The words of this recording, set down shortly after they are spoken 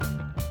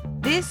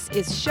This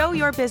is Show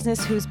Your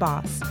Business Who's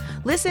Boss.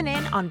 Listen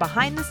in on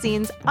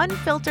behind-the-scenes,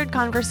 unfiltered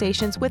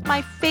conversations with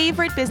my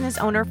favorite business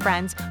owner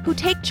friends who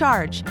take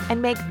charge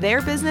and make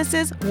their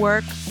businesses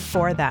work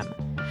for them.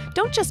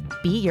 Don't just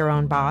be your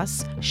own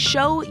boss.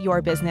 Show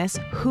your business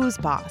who's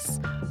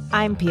boss.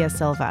 I'm Pia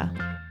Silva.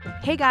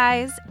 Hey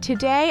guys,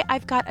 today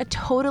I've got a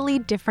totally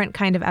different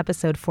kind of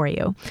episode for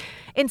you.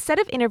 Instead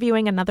of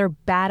interviewing another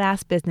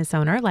badass business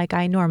owner like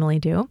I normally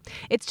do,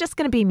 it's just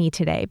going to be me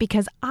today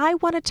because I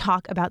want to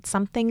talk about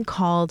something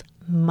called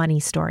money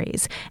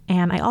stories.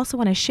 And I also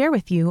want to share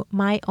with you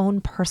my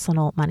own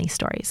personal money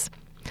stories.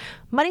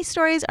 Money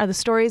stories are the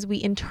stories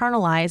we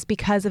internalize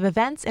because of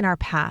events in our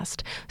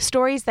past,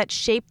 stories that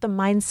shape the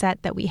mindset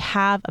that we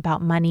have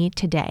about money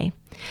today.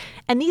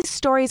 And these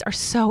stories are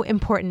so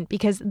important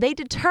because they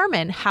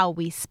determine how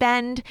we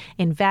spend,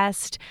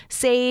 invest,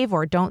 save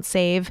or don't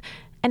save,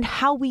 and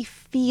how we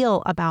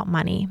feel about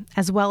money,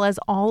 as well as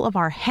all of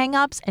our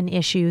hang-ups and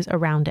issues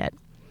around it.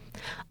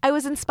 I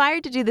was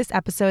inspired to do this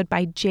episode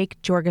by Jake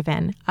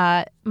Jorgevin,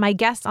 my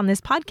guest on this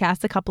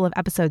podcast a couple of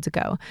episodes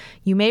ago.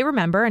 You may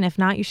remember, and if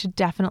not, you should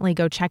definitely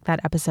go check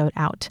that episode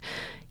out.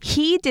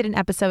 He did an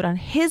episode on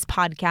his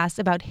podcast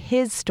about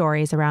his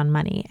stories around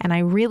money, and I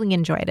really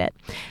enjoyed it.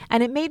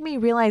 And it made me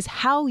realize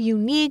how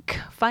unique,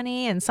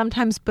 funny, and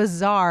sometimes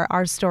bizarre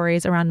our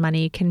stories around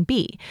money can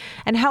be,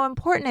 and how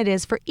important it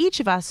is for each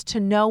of us to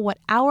know what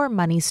our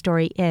money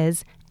story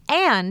is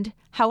and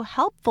how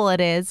helpful it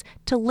is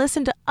to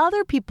listen to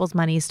other people's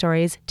money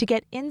stories to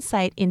get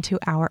insight into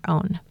our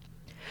own.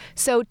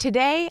 So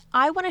today,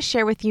 I want to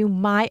share with you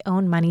my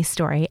own money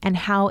story and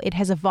how it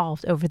has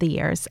evolved over the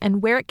years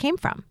and where it came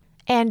from.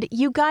 And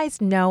you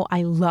guys know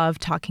I love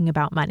talking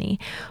about money.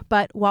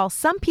 But while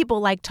some people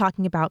like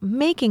talking about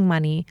making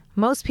money,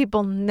 most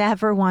people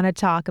never want to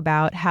talk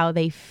about how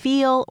they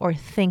feel or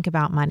think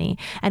about money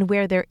and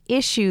where their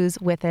issues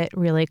with it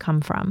really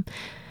come from.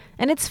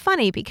 And it's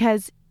funny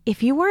because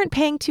if you weren't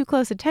paying too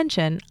close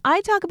attention,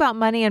 I talk about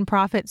money and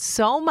profit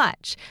so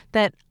much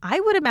that I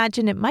would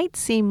imagine it might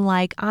seem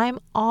like I'm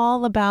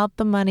all about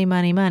the money.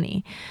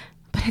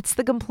 But it's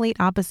the complete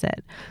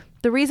opposite.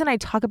 The reason I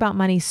talk about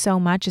money so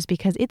much is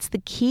because it's the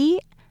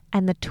key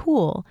and the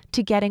tool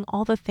to getting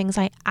all the things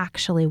I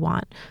actually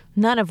want,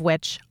 none of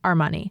which are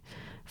money.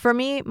 For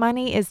me,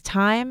 money is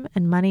time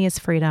and money is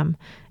freedom.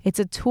 It's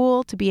a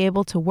tool to be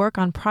able to work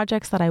on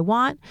projects that I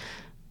want.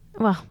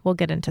 Well, we'll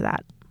get into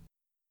that.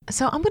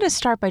 So I'm going to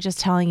start by just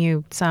telling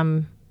you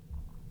some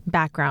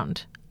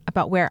background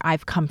about where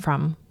I've come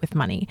from with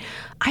money.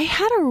 I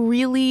had a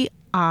really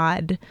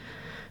odd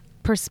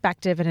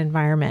perspective and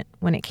environment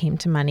when it came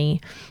to money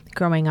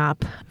growing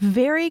up.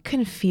 Very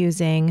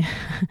confusing,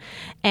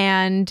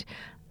 and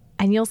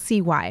you'll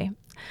see why.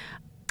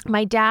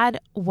 My dad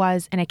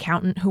was an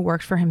accountant who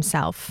worked for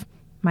himself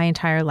my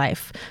entire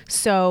life.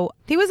 So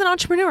he was an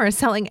entrepreneur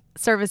selling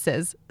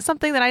services,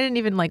 something that I didn't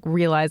even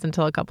realize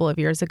until a couple of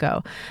years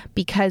ago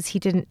because he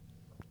didn't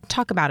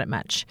talk about it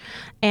much.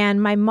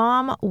 And my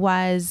mom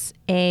was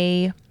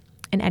an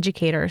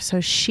educator. So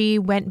she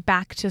went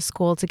back to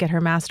school to get her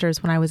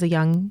master's when I was a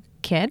young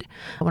kid,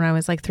 when I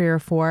was 3 or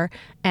 4.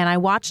 And I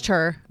watched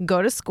her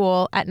go to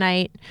school at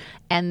night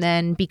and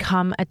then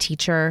become a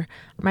teacher.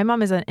 My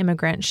mom is an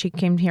immigrant. She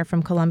came here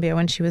from Colombia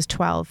when she was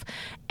 12.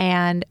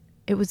 And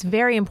it was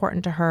very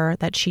important to her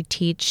that she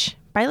teach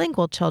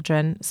bilingual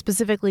children,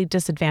 specifically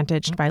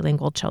disadvantaged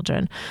bilingual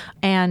children.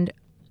 And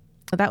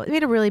that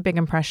made a really big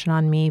impression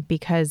on me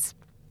because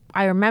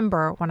I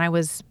remember when I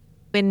was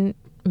in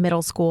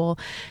middle school,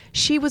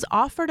 she was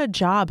offered a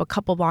job a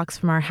couple blocks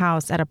from our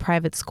house at a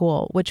private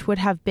school, which would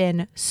have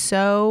been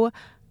so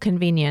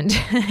convenient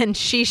and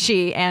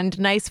she and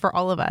nice for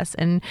all of us.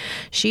 And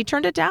she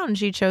turned it down.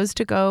 She chose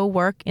to go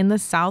work in the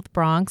South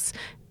Bronx,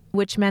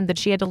 which meant that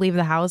she had to leave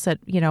the house at,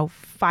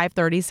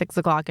 5:30, 6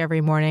 o'clock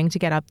every morning to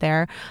get up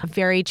there. A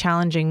very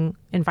challenging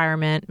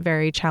environment,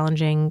 very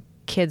challenging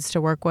kids to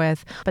work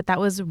with. But that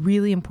was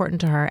really important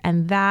to her.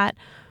 And that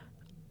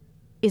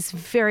is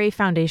very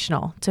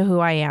foundational to who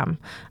I am.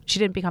 She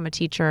didn't become a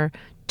teacher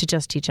to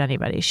just teach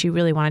anybody. She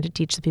really wanted to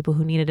teach the people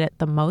who needed it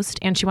the most.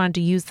 And she wanted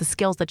to use the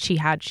skills that she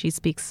had. She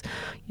speaks,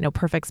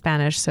 perfect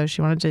Spanish. So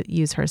she wanted to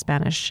use her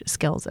Spanish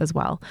skills as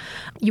well.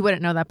 You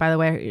wouldn't know that, by the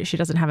way. She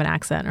doesn't have an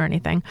accent or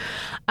anything.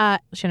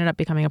 She ended up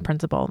becoming a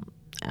principal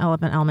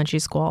at an elementary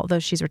school, though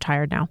she's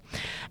retired now.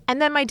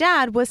 And then my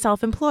dad was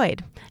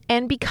self-employed.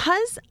 And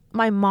because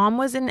my mom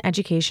was in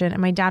education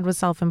and my dad was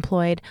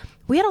self-employed,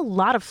 we had a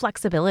lot of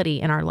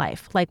flexibility in our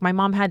life. My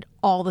mom had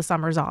all the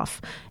summers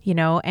off,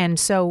 and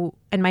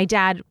my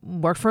dad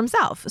worked for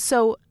himself.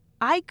 So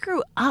I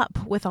grew up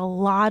with a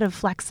lot of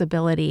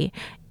flexibility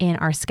in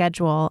our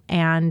schedule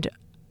and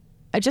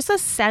just a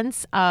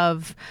sense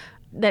of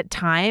that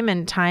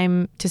time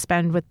to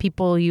spend with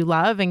people you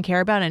love and care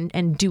about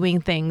and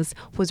doing things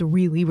was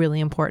really,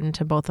 really important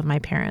to both of my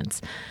parents.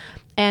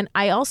 And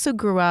I also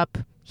grew up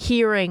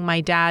hearing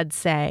my dad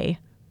say,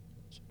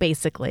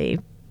 basically,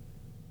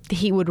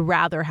 he would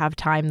rather have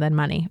time than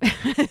money.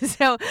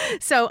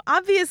 So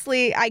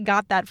obviously I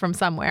got that from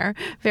somewhere,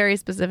 very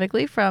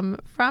specifically from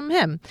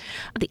him.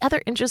 The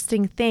other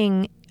interesting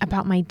thing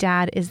about my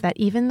dad is that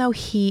even though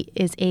he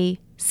is a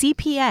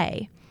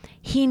CPA,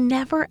 he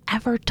never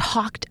ever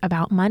talked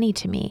about money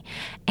to me.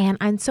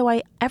 And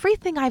so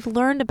everything I've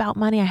learned about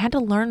money, I had to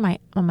learn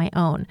on my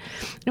own.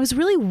 It was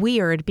really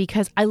weird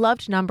because I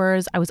loved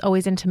numbers. I was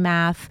always into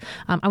math.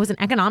 I was an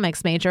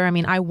economics major. I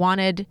mean, I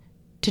wanted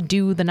to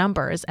do the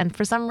numbers. And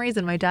for some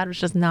reason, my dad was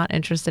just not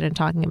interested in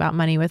talking about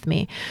money with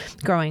me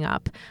growing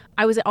up.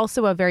 I was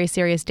also a very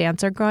serious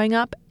dancer growing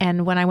up.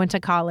 And when I went to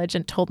college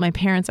and told my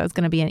parents I was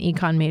going to be an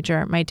econ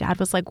major, my dad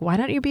was like, why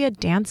don't you be a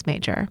dance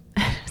major?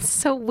 It's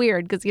so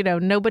weird because,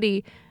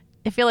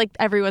 I feel like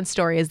everyone's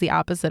story is the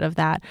opposite of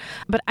that.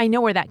 But I know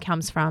where that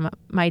comes from.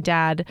 My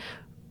dad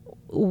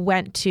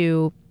went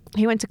to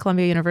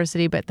Columbia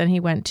University, but then he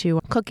went to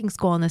cooking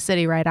school in the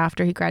city right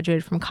after he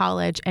graduated from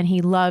college, and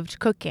he loved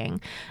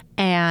cooking,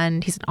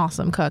 and he's an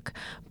awesome cook.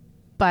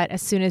 But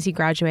as soon as he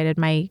graduated,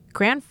 my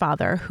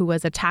grandfather, who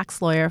was a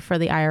tax lawyer for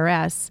the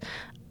IRS,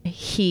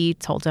 he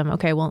told him,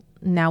 okay, well,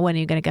 now when are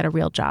you going to get a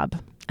real job?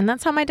 And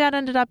that's how my dad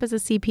ended up as a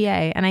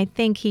CPA. And I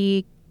think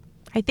he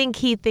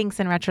thinks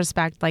in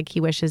retrospect like he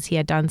wishes he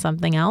had done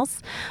something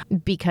else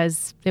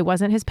because it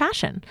wasn't his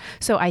passion.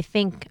 So I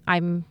think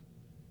I'm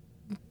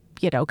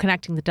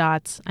connecting the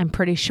dots. I'm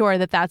pretty sure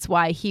that that's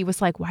why he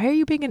was like, why are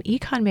you being an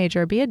econ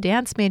major? Be a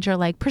dance major,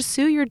 like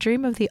pursue your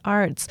dream of the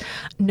arts.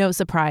 No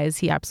surprise.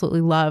 He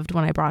absolutely loved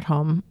when I brought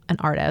home an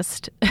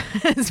artist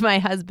as my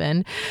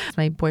husband,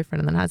 my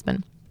boyfriend and then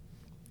husband.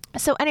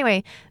 So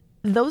anyway,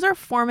 those are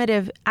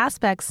formative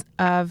aspects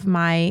of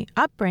my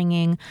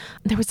upbringing.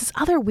 There was this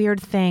other weird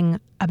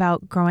thing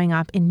about growing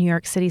up in New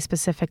York City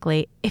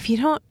specifically. If you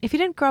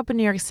didn't grow up in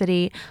New York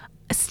City,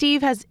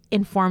 Steve has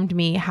informed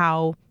me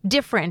how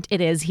different it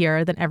is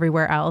here than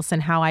everywhere else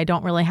and how I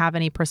don't really have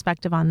any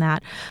perspective on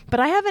that. But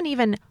I have an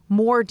even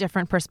more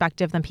different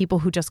perspective than people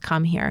who just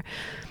come here.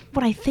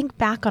 When I think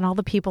back on all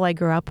the people I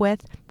grew up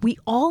with, we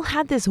all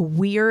had this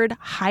weird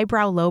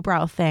highbrow,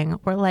 lowbrow thing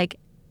where like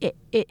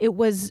it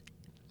was...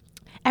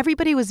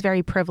 Everybody was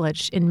very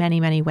privileged in many,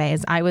 many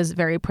ways. I was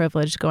very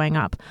privileged growing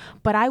up,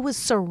 but I was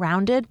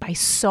surrounded by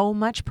so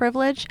much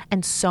privilege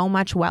and so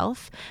much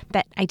wealth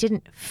that I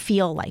didn't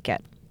feel like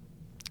it.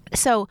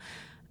 So,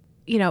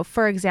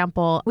 for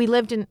example, we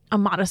lived in a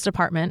modest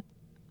apartment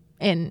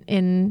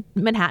in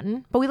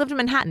Manhattan, but we lived in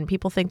Manhattan.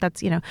 People think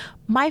that's,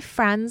 my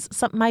friends,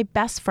 my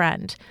best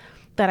friend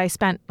that I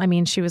spent,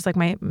 she was like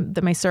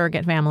my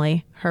surrogate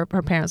family. Her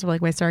parents were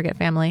like my surrogate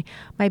family.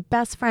 My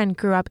best friend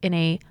grew up in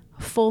a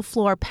full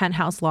floor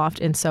penthouse loft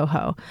in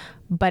Soho,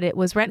 but it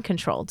was rent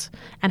controlled.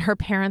 And her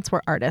parents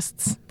were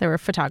artists. They were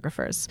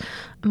photographers.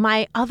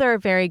 My other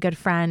very good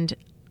friend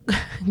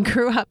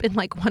grew up in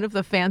like one of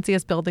the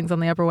fanciest buildings on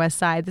the Upper West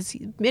Side, this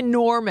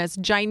enormous,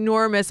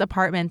 ginormous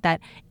apartment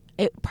that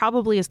it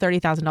probably is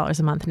 $30,000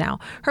 a month now.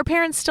 Her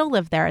parents still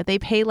live there. They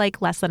pay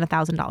like less than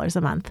 $1,000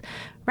 a month.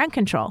 Rent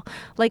control.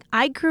 Like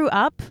I grew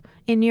up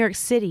in New York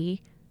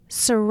City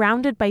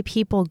surrounded by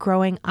people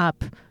growing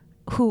up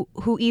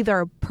who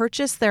either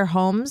purchased their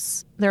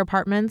homes, their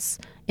apartments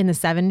in the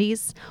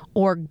 70s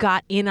or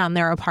got in on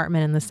their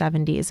apartment in the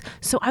 70s.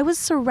 So I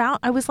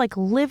was like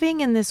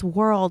living in this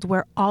world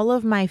where all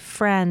of my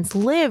friends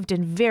lived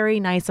in very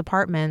nice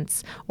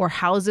apartments or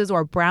houses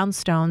or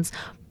brownstones,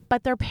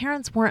 but their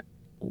parents weren't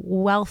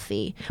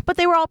wealthy, but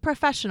they were all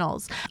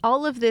professionals.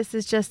 All of this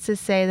is just to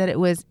say that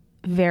it was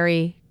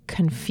very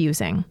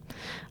confusing.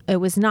 It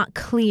was not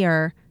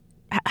clear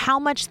how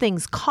much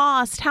things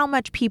cost, how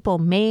much people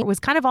made. It was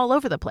kind of all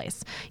over the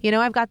place.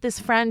 I've got this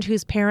friend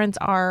whose parents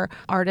are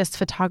artist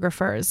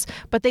photographers,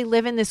 but they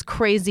live in this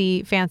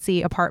crazy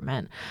fancy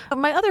apartment.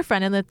 My other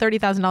friend in the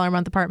 $30,000 a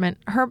month apartment,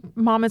 her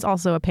mom is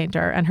also a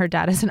painter and her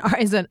dad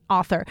is an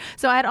author.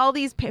 So I had all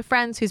these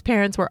friends whose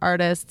parents were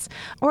artists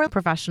or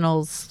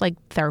professionals like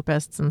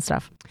therapists and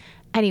stuff.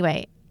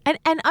 Anyway,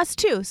 and us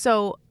too.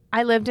 So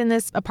I lived in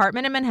this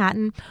apartment in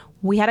Manhattan.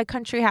 We had a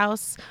country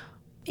house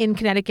in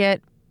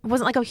Connecticut. It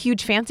wasn't like a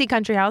huge fancy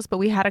country house, but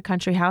we had a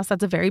country house.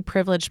 That's a very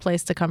privileged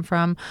place to come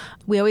from.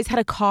 We always had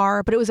a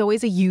car, but it was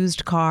always a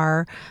used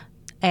car.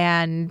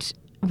 And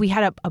we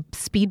had a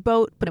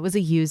speedboat, but it was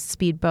a used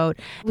speedboat.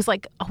 It was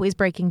like always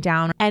breaking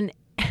down. And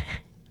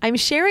I'm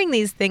sharing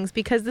these things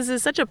because this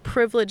is such a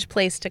privileged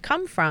place to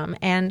come from.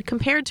 And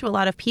compared to a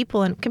lot of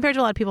people in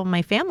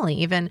my family,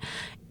 even,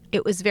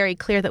 it was very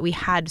clear that we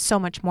had so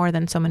much more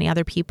than so many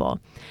other people.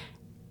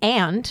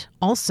 And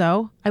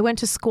also, I went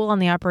to school on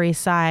the Upper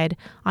East Side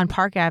on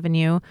Park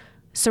Avenue,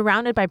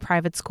 surrounded by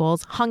private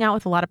schools, hung out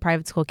with a lot of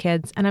private school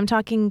kids, and I'm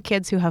talking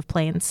kids who have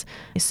planes.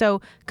 So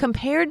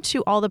compared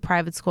to all the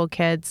private school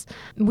kids,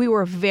 we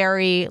were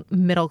very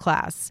middle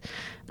class.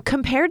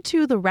 Compared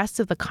to the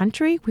rest of the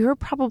country, we were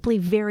probably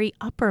very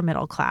upper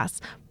middle class.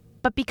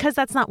 But because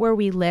that's not where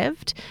we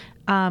lived,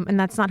 and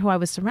that's not who I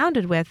was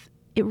surrounded with,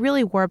 it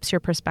really warps your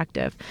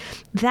perspective.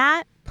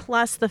 That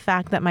plus the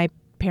fact that my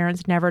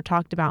parents never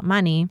talked about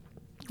money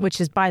which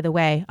is, by the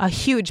way, a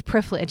huge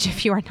privilege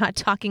if you are not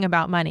talking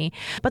about money.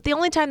 But the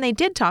only time they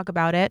did talk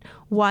about it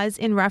was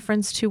in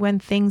reference to when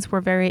things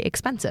were very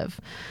expensive.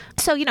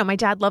 So, my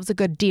dad loves a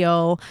good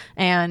deal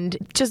and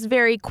just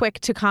very quick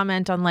to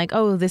comment on like,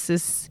 oh, this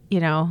is,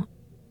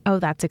 oh,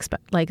 that's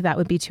like that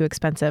would be too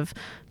expensive.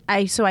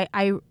 I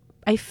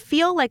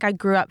feel like I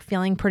grew up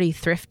feeling pretty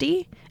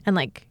thrifty and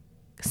like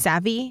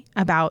savvy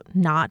about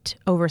not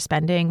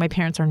overspending. My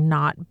parents are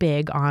not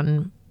big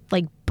on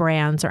like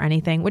brands or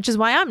anything, which is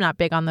why I'm not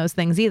big on those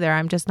things either.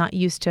 I'm just not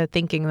used to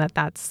thinking that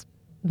that's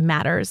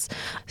matters.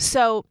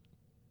 So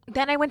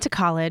then I went to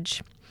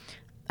college.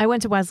 I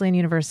went to Wesleyan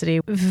University,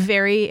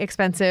 very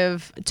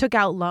expensive, took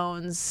out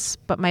loans,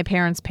 but my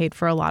parents paid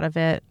for a lot of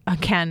it.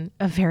 Again,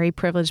 a very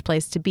privileged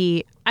place to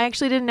be. I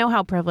actually didn't know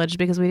how privileged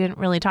because we didn't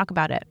really talk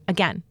about it.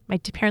 Again, my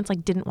parents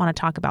didn't want to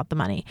talk about the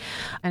money.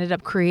 I ended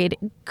up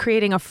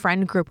creating a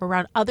friend group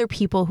around other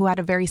people who had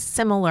a very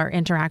similar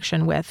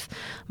interaction with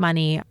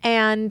money.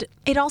 And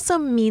it also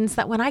means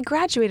that when I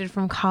graduated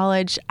from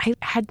college, I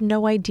had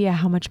no idea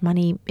how much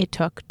money it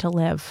took to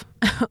live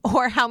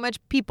or how much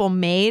people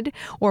made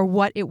or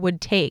what it would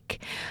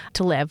take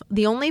to live.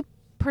 The only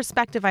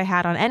perspective I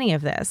had on any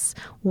of this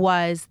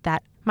was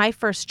that my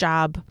first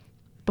job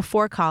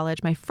before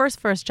college, my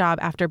first job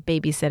after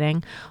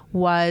babysitting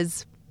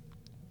was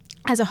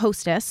as a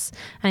hostess,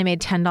 and I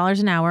made $10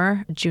 an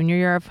hour junior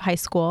year of high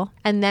school.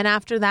 And then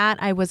after that,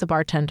 I was a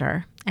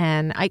bartender.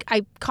 And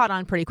I caught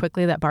on pretty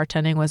quickly that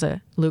bartending was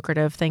a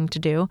lucrative thing to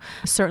do,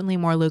 certainly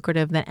more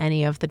lucrative than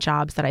any of the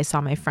jobs that I saw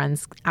my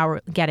friends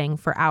getting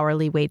for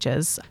hourly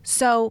wages.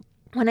 So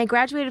when I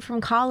graduated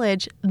from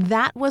college,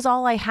 that was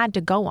all I had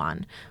to go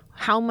on,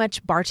 how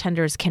much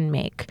bartenders can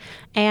make.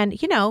 And,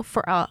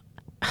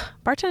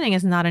 bartending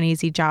is not an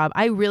easy job.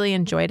 I really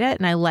enjoyed it,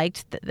 and I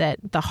liked that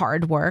the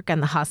hard work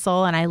and the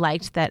hustle, and I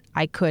liked that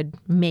I could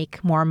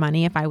make more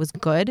money if I was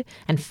good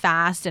and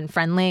fast and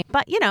friendly.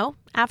 But,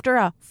 after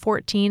a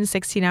 14,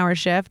 16-hour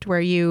shift where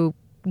you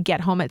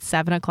get home at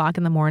 7 o'clock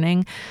in the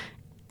morning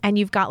and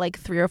you've got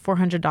like $300 or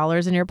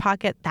 $400 in your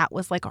pocket, that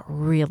was like a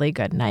really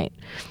good night.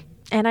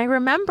 And I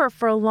remember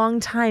for a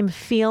long time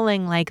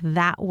feeling like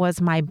that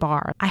was my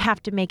bar. I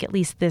have to make at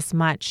least this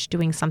much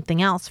doing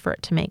something else for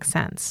it to make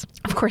sense.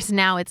 Of course,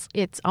 now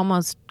it's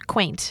almost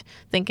quaint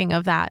thinking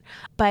of that.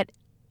 But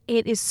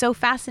it is so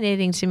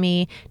fascinating to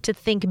me to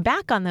think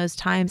back on those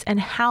times and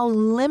how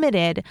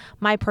limited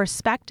my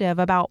perspective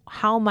about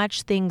how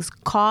much things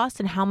cost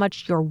and how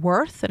much you're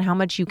worth and how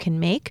much you can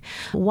make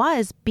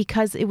was,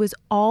 because it was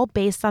all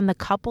based on the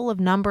couple of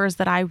numbers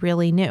that I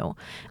really knew.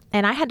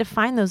 And I had to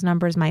find those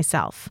numbers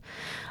myself.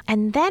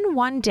 And then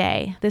one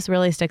day, this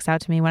really sticks out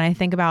to me when I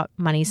think about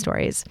money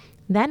stories.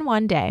 Then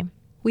one day,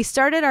 we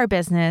started our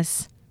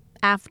business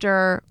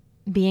after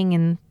being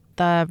in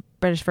the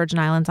British Virgin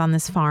Islands on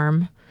this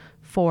farm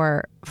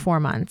for 4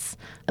 months,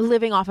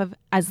 living off of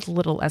as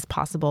little as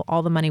possible.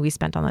 All the money we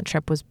spent on that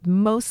trip was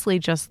mostly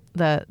just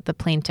the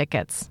plane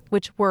tickets,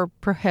 which were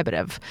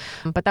prohibitive.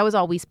 But that was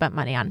all we spent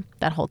money on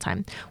that whole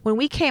time. When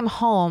we came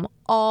home,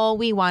 all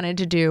we wanted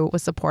to do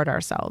was support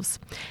ourselves.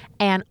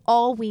 And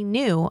all we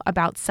knew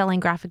about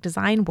selling graphic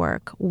design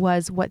work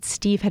was what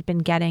Steve had been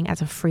getting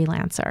as a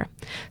freelancer.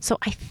 So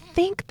I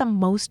think the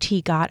most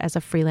he got as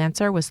a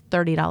freelancer was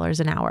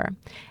 $30 an hour.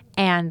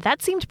 And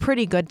that seemed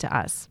pretty good to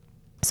us.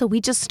 So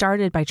we just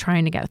started by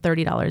trying to get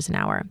 $30 an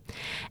hour.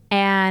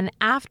 And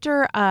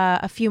after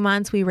a few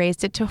months, we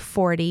raised it to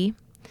 $40.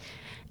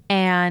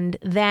 And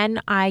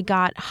then I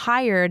got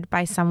hired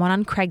by someone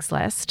on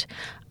Craigslist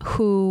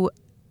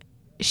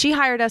she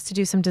hired us to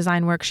do some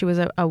design work. She was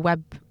a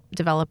web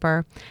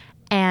developer.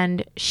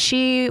 And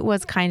she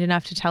was kind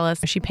enough to tell us,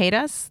 she paid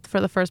us for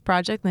the first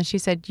project. And then she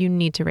said, you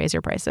need to raise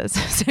your prices.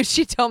 So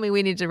she told me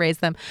we need to raise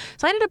them.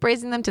 So I ended up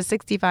raising them to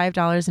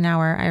 $65 an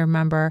hour, I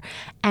remember.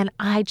 And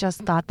I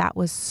just thought that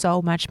was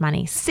so much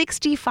money.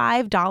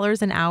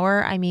 $65 an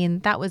hour. I mean,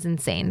 that was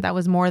insane. That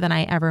was more than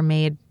I ever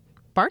made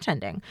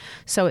bartending.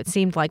 So it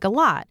seemed like a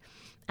lot.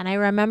 And I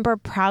remember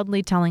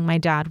proudly telling my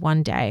dad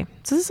one day,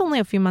 so this is only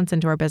a few months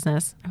into our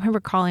business, I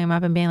remember calling him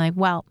up and being like,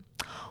 well,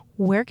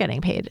 we're getting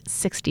paid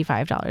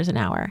 $65 an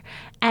hour.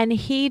 And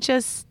he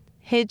just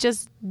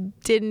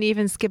didn't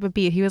even skip a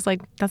beat. He was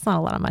like, that's not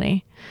a lot of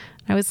money.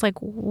 I was like,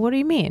 what do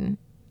you mean?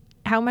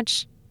 How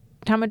much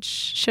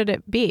should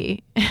it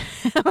be?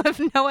 I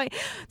have no idea.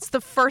 It's the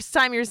first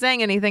time you're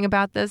saying anything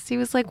about this. He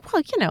was like,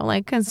 well,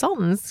 like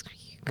consultants,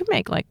 you could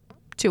make like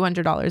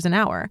 $200 an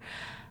hour.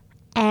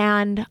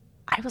 And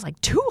I was like,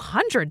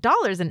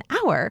 $200 an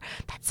hour?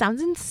 That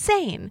sounds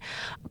insane.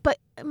 But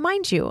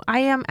mind you,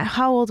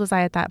 how old was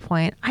I at that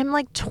point? I'm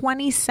like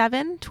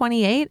 27,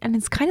 28, and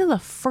it's kind of the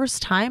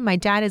first time my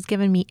dad has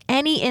given me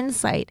any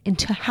insight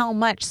into how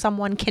much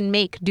someone can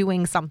make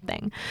doing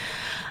something.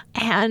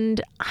 And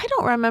I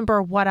don't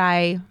remember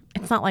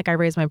it's not like I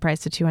raised my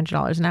price to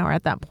 $200 an hour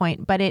at that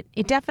point, but it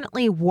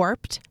definitely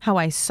warped how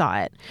I saw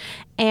it.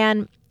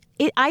 And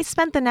I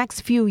spent the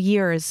next few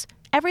years,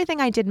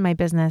 everything I did in my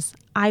business,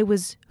 I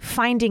was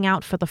finding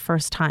out for the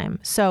first time.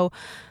 So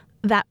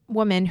that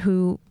woman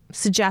who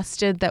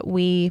suggested that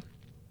we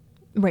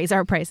raise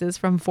our prices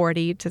from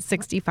 40 to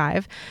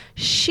 65.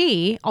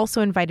 She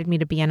also invited me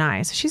to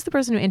BNI. So she's the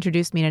person who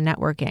introduced me to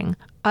networking,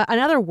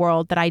 another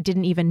world that I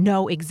didn't even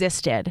know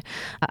existed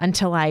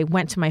until I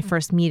went to my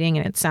first meeting,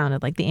 and it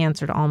sounded like the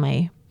answer to all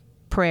my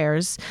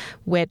prayers,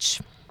 which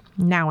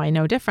now I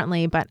know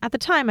differently. But at the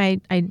time,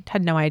 I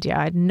had no idea.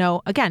 I had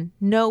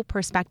no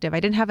perspective. I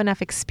didn't have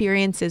enough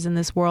experiences in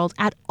this world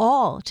at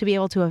all to be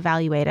able to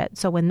evaluate it.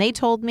 So when they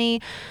told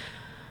me,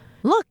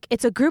 look,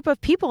 it's a group of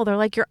people, they're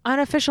like your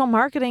unofficial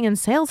marketing and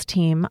sales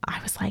team,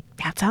 I was like,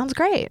 that sounds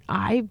great.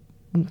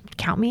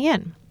 Count me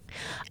in.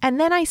 And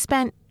then I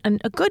spent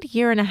a good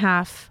year and a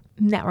half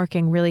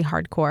networking really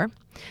hardcore,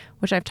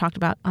 which I've talked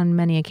about on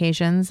many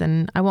occasions.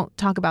 And I won't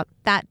talk about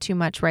that too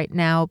much right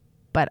now,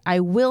 but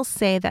I will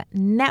say that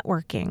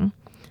networking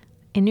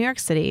in New York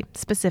City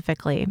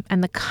specifically,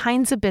 and the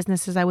kinds of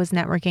businesses I was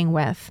networking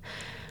with,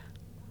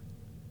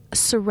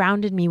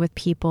 surrounded me with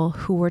people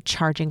who were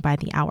charging by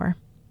the hour.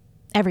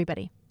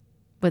 Everybody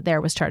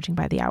there was charging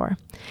by the hour.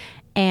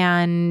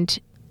 And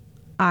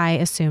I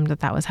assumed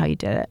that was how you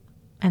did it.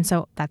 And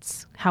so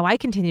that's how I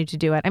continued to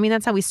do it. I mean,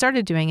 that's how we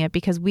started doing it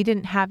because we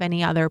didn't have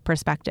any other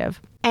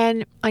perspective.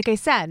 And like I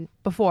said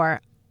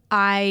before,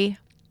 I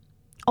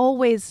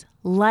always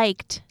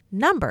liked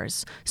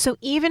numbers. So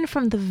even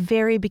from the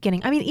very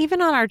beginning, I mean,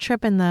 even on our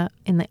trip in the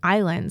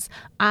islands,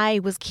 I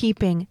was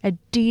keeping a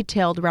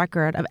detailed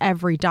record of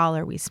every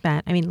dollar we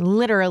spent. I mean,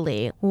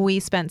 literally, we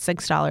spent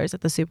 $6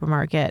 at the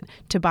supermarket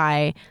to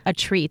buy a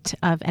treat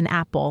of an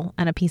apple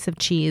and a piece of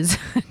cheese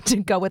to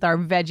go with our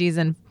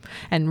veggies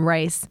and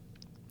rice.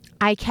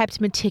 I kept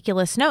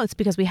meticulous notes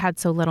because we had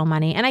so little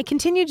money. And I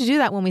continued to do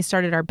that when we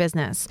started our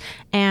business.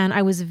 And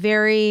I was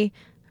very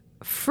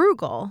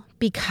frugal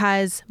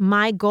because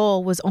my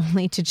goal was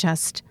only to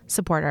just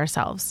support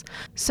ourselves.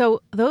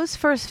 So those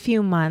first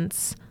few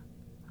months,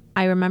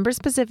 I remember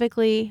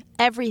specifically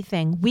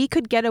everything. We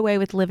could get away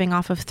with living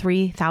off of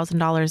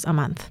 $3,000 a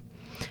month.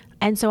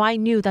 And so I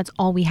knew that's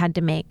all we had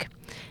to make.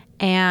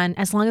 And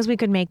as long as we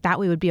could make that,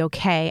 we would be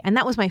okay. And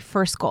that was my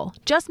first goal.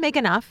 Just make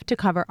enough to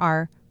cover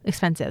our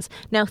expenses.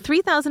 Now,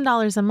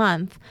 $3,000 a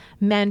month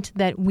meant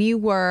that we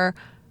were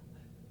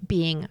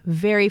being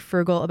very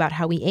frugal about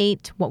how we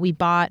ate, what we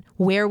bought,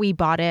 where we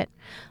bought it.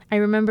 I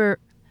remember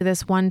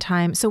this one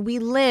time. So we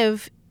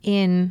live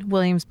in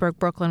Williamsburg,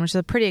 Brooklyn, which is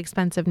a pretty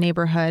expensive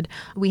neighborhood.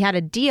 We had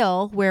a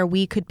deal where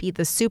we could be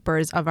the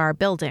supers of our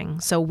building.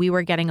 So we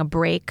were getting a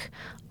break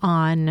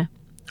on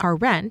our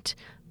rent.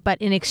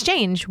 But in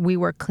exchange, we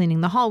were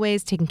cleaning the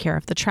hallways, taking care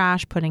of the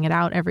trash, putting it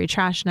out every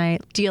trash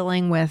night,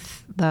 dealing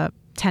with the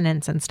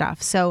tenants and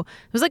stuff. So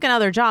it was like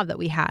another job that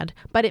we had,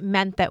 but it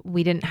meant that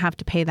we didn't have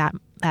to pay that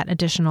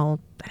additional,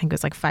 I think it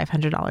was like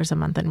 $500 a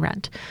month in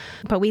rent.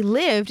 But we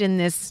lived in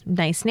this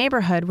nice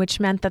neighborhood, which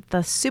meant that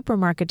the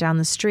supermarket down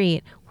the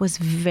street was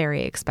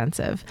very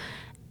expensive.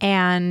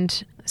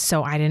 And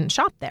so I didn't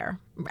shop there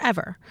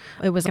ever.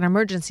 It was an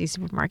emergency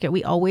supermarket.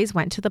 We always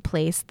went to the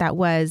place that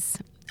was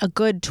a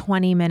good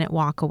 20-minute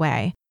walk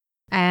away.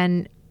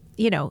 And,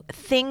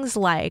 things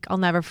like, I'll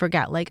never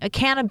forget, like a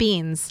can of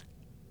beans,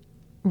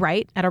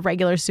 right, at a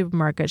regular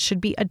supermarket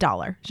should be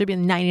 $1, should be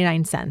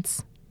 99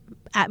 cents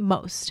at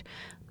most.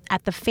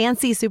 At the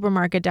fancy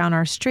supermarket down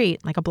our street,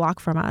 like a block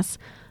from us,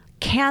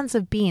 cans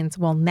of beans,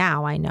 well,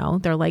 now I know,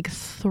 they're like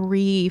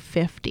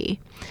 $3.50.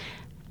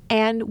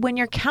 And when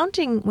you're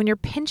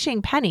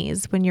pinching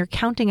pennies, when you're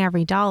counting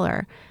every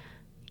dollar,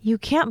 you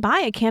can't buy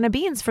a can of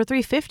beans for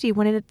 $3.50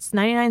 when it's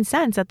 99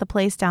 cents at the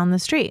place down the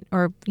street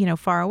or,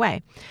 far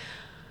away.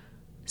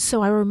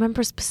 So I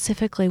remember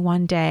specifically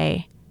one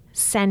day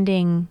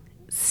sending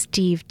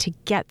Steve to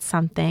get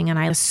something, and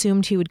I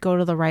assumed he would go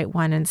to the right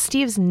one. And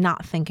Steve's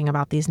not thinking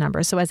about these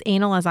numbers. So as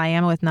anal as I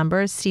am with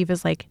numbers, Steve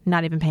is like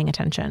not even paying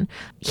attention.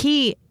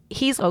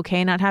 He's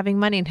okay not having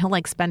money, and he'll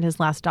like spend his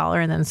last dollar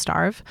and then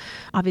starve.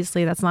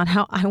 Obviously, that's not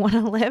how I want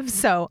to live.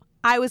 So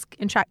I was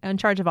in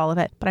charge of all of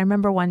it. But I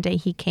remember one day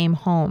he came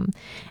home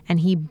and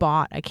he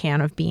bought a can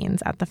of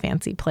beans at the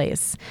fancy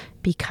place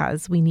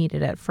because we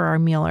needed it for our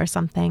meal or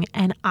something.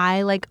 And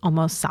I like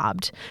almost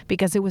sobbed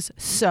because it was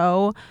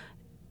so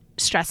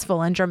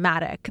stressful and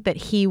dramatic that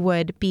he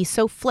would be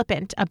so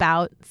flippant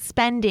about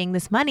spending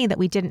this money that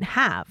we didn't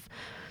have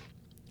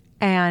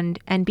and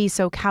be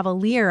so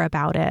cavalier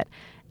about it.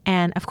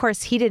 And of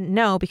course, he didn't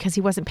know because he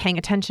wasn't paying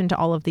attention to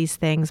all of these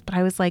things. But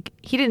I was like,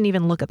 he didn't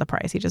even look at the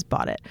price. He just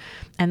bought it.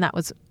 And that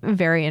was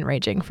very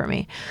enraging for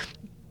me.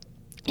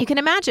 You can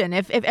imagine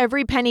if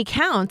every penny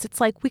counts, it's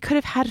like we could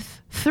have had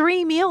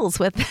 3 meals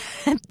with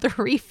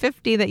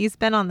 $3.50 that you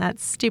spent on that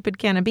stupid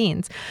can of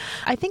beans.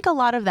 I think a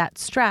lot of that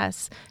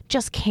stress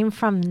just came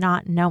from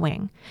not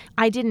knowing.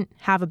 I didn't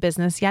have a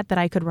business yet that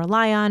I could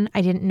rely on.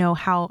 I didn't know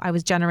how I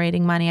was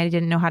generating money. I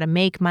didn't know how to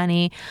make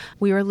money.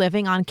 We were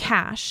living on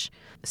cash.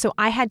 So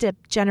I had to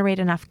generate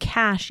enough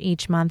cash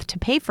each month to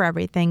pay for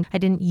everything. I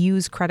didn't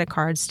use credit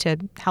cards to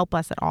help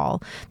us at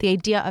all. The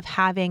idea of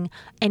having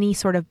any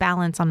sort of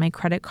balance on my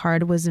credit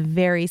card was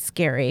very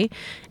scary,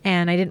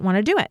 and I didn't want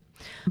to do it.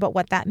 But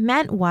what that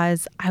meant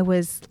was I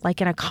was like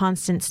in a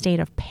constant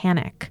state of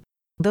panic.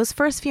 Those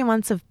first few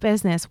months of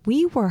business,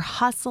 we were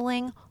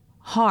hustling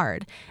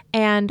hard.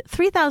 And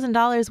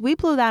 $3,000, we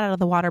blew that out of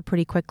the water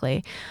pretty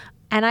quickly.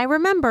 And I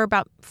remember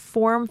about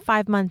 4 or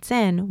 5 months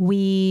in,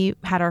 we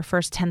had our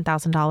first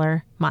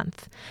 $10,000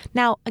 month.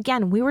 Now,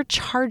 again, we were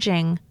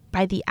charging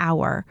by the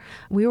hour.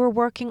 We were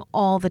working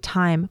all the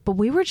time, but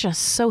we were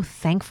just so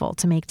thankful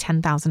to make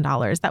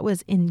 $10,000. That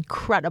was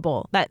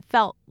incredible.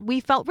 We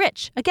felt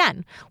rich.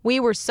 Again, we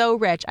were so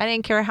rich. I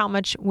didn't care how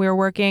much we were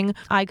working.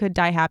 I could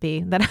die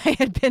happy that I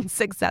had been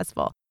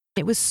successful.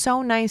 It was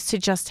so nice to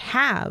just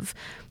have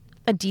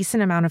a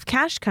decent amount of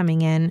cash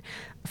coming in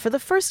for the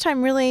first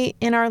time really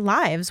in our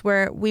lives,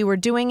 where we were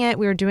doing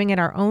it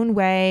our own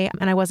way,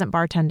 and I wasn't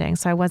bartending,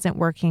 so I wasn't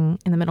working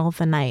in the middle of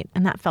the night,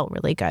 and that felt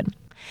really good.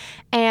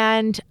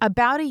 And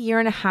about a year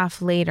and a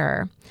half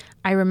later,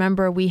 I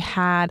remember we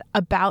had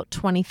about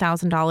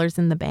 $20,000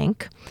 in the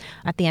bank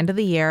at the end of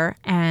the year,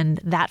 and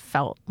that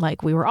felt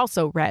like we were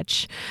also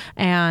rich.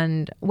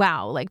 And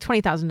wow, like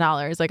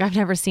 $20,000, like I've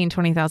never seen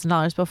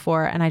 $20,000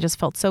 before, and I just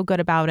felt so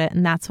good about it.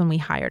 And that's when we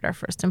hired our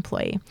first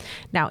employee.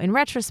 Now, in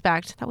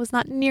retrospect, that was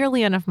not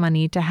nearly enough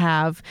money to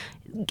have,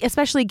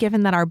 especially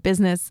given that our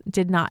business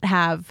did not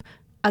have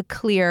a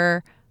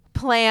clear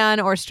plan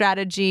or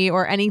strategy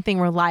or anything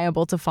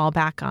reliable to fall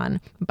back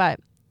on. But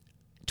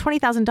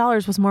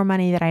 $20,000 was more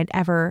money than I'd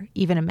ever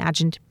even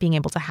imagined being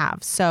able to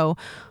have. So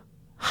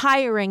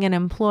hiring an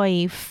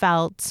employee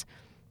felt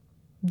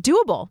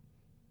doable.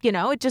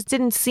 It just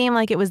didn't seem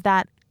like it was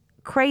that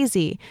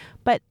crazy.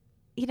 But,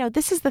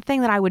 this is the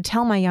thing that I would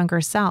tell my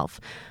younger self.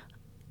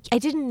 I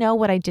didn't know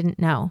what I didn't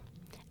know.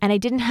 And I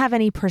didn't have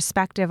any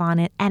perspective on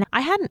it. And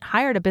I hadn't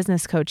hired a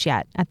business coach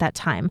yet at that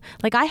time.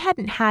 Like, I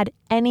hadn't had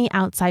any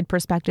outside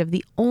perspective.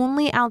 The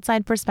only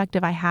outside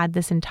perspective I had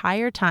this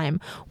entire time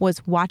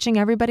was watching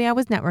everybody I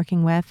was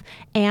networking with.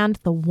 And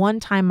the one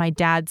time my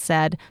dad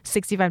said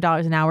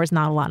 $65 an hour is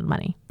not a lot of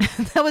money.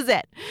 That was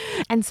it.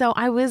 And so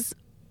I was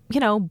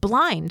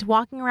blind,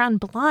 walking around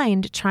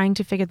blind, trying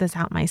to figure this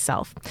out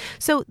myself.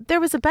 So there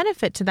was a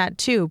benefit to that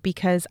too,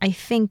 because I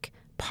think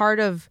part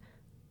of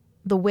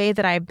the way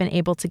that I've been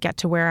able to get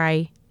to where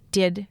I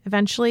did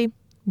eventually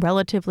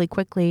relatively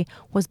quickly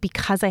was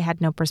because I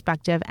had no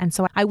perspective. And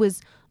so I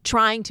was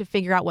trying to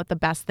figure out what the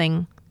best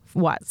thing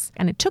was.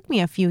 And it took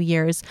me a few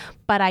years,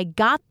 but I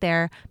got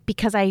there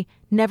because I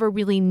never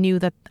really knew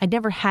that I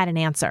never had an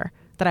answer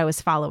that I was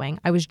following.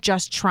 I was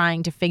just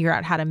trying to figure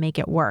out how to make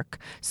it work.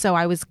 So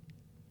I was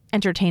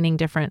entertaining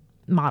different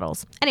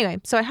models. Anyway,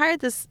 so I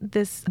hired this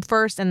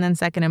first and then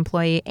second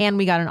employee, and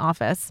we got an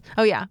office.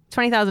 Oh yeah,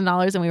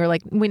 $20,000, and we were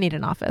like, we need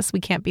an office. We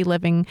can't be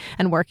living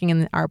and working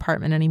in our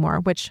apartment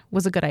anymore, which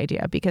was a good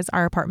idea because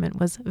our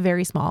apartment was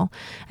very small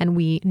and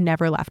we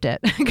never left it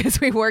because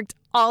we worked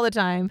all the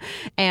time.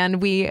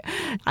 And we,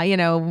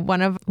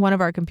 one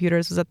of our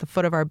computers was at the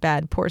foot of our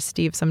bed. Poor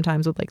Steve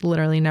sometimes would like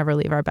literally never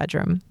leave our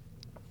bedroom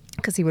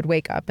because he would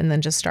wake up and then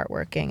just start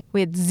working.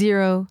 We had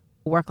zero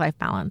work-life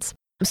balance.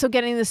 So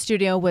getting the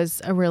studio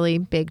was a really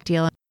big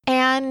deal.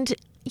 And,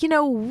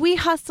 we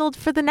hustled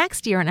for the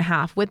next year and a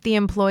half with the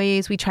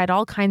employees. We tried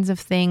all kinds of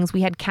things.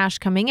 We had cash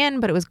coming in,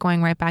 but it was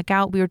going right back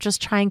out. We were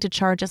just trying to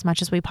charge as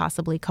much as we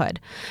possibly could.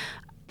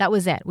 That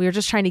was it. We were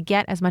just trying to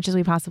get as much as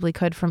we possibly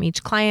could from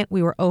each client.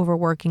 We were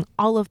overworking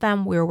all of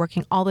them. We were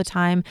working all the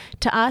time.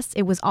 To us,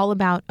 it was all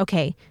about,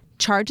 okay,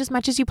 charge as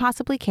much as you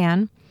possibly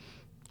can,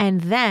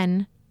 and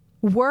then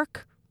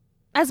work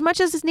as much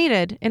as is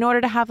needed in order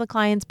to have the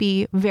clients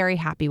be very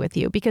happy with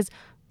you, because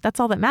that's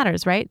all that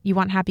matters, right? You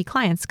want happy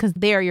clients because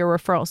they are your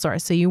referral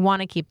source. So you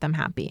want to keep them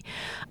happy.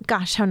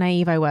 Gosh, how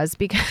naive I was,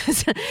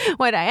 because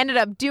what I ended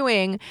up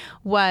doing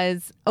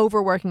was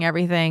overworking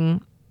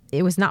everything.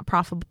 It was not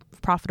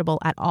profitable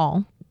at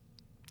all.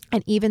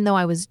 And even though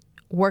I was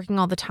working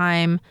all the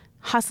time,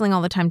 hustling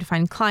all the time to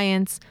find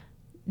clients,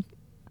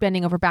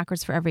 bending over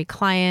backwards for every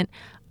client,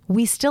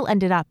 we still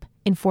ended up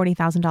in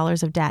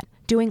 $40,000 of debt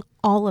doing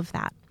all of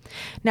that.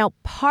 Now,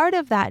 part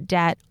of that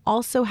debt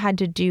also had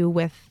to do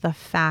with the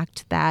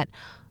fact that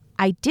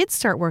I did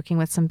start working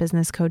with some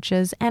business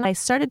coaches, and I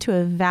started to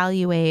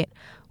evaluate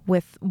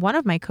with one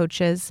of my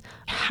coaches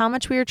how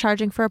much we were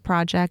charging for a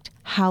project,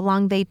 how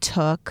long they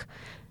took,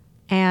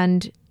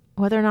 and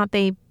whether or not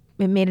it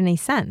made any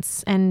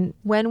sense. And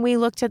when we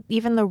looked at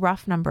even the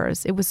rough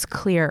numbers, it was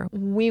clear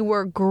we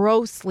were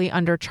grossly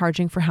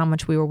undercharging for how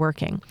much we were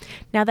working.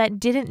 Now, that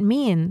didn't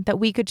mean that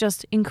we could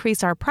just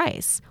increase our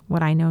price.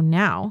 What I know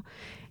now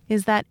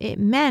is that it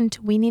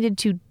meant we needed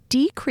to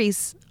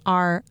decrease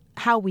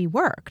how we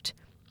worked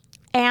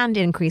and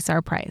increase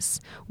our price.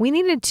 We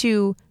needed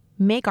to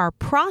make our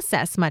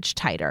process much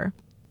tighter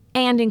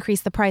and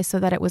increase the price so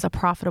that it was a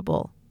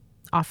profitable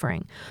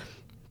offering.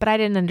 But I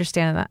didn't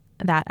understand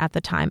that at the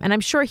time. And I'm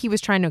sure he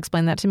was trying to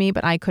explain that to me,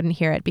 but I couldn't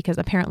hear it because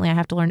apparently I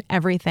have to learn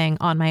everything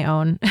on my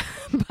own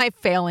by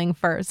failing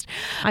first.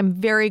 I'm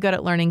very good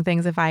at learning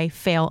things if I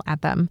fail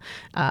at them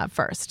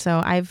first.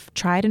 So I've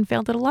tried and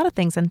failed at a lot of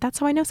things, and that's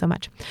how I know so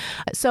much.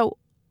 So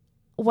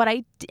what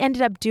I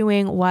ended up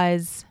doing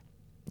was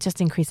just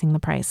increasing the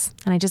price.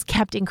 And I just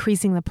kept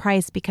increasing the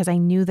price because I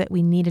knew that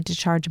we needed to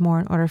charge more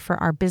in order for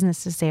our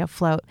business to stay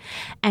afloat.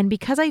 And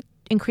because I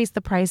increased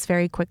the price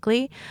very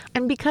quickly,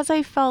 and because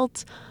I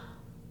felt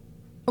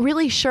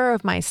really sure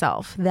of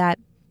myself that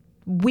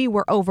we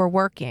were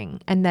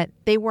overworking and that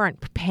they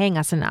weren't paying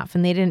us enough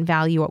and they didn't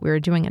value what we were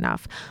doing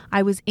enough,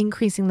 I was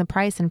increasing the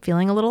price and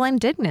feeling a little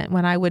indignant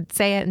when I would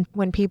say it and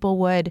when people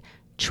would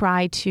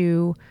try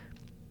to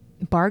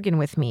bargain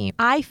with me.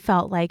 I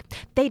felt like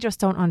they just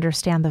don't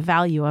understand the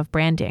value of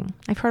branding.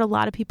 I've heard a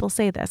lot of people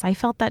say this. I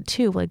felt that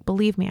too. Like,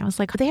 believe me, I was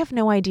like, they have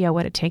no idea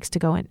what it takes to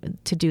go in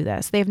to do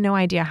this. They have no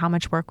idea how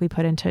much work we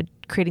put into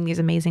creating these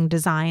amazing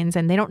designs,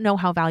 and they don't know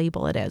how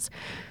valuable it is.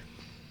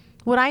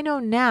 What I know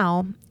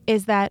now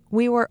is that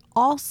we were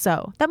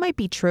also, that might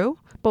be true,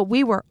 but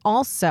we were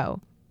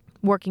also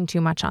working too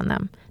much on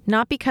them.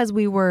 Not because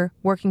we were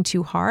working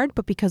too hard,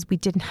 but because we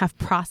didn't have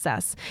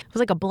process. It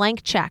was like a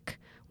blank check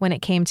when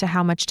it came to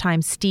how much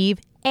time Steve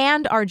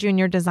and our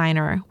junior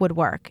designer would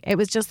work. It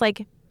was just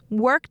like,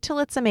 work till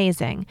it's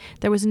amazing.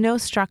 There was no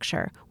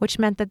structure, which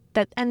meant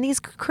that and these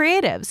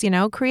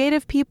creatives,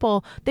 creative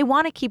people, they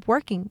want to keep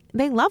working.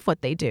 They love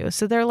what they do.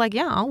 So they're like,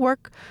 yeah,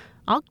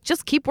 I'll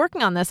just keep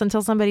working on this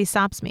until somebody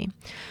stops me.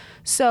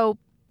 So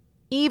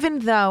even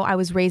though I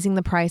was raising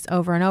the price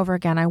over and over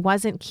again, I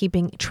wasn't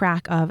keeping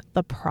track of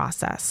the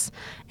process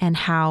and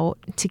how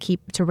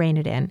to rein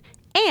it in.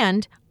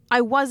 And I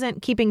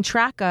wasn't keeping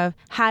track of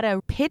how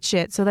to pitch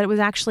it so that it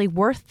was actually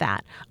worth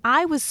that.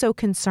 I was so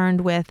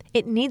concerned with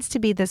it needs to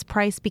be this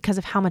price because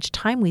of how much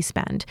time we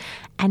spend,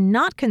 and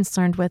not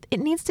concerned with it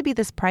needs to be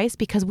this price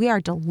because we are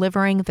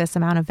delivering this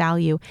amount of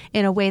value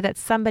in a way that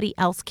somebody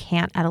else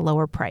can't at a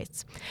lower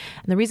price.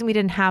 And the reason we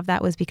didn't have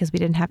that was because we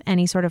didn't have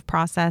any sort of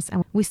process,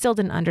 and we still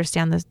didn't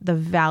understand the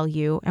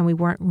value, and we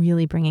weren't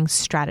really bringing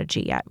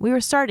strategy yet. We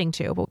were starting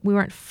to, but we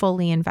weren't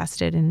fully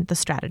invested in the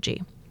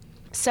strategy.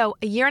 So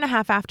a year and a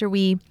half after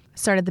we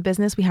started the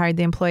business, we hired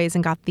the employees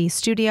and got the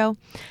studio.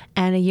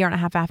 And a year and a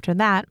half after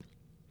that,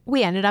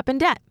 we ended up in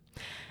debt.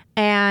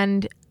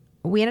 And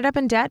we ended up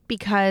in debt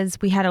because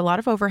we had a lot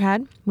of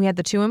overhead. We had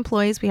the 2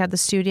 employees, we had the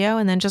studio,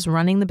 and then just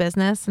running the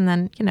business and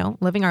then,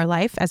 living our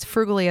life as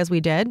frugally as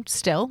we did.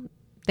 Still,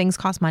 things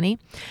cost money.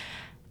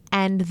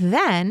 And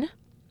then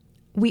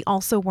we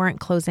also weren't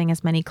closing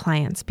as many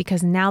clients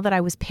because now that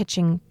I was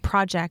pitching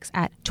projects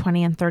at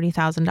 $20,000 and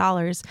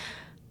 $30,000,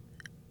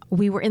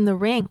 we were in the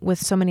ring with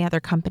so many other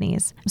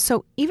companies.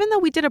 So even though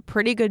we did a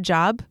pretty good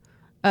job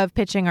of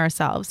pitching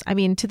ourselves,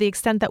 to the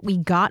extent that we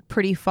got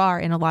pretty far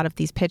in a lot of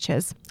these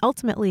pitches,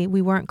 ultimately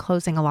we weren't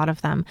closing a lot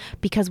of them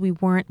because we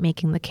weren't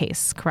making the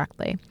case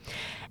correctly.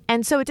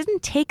 And so it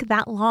didn't take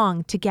that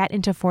long to get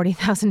into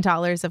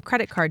 $40,000 of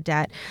credit card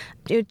debt.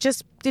 It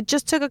just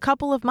took a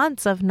couple of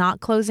months of not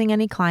closing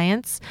any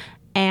clients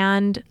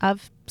and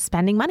of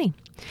spending money.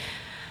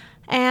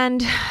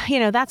 And,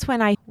 that's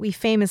when we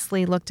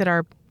famously looked at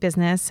our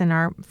business and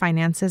our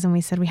finances and we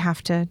said we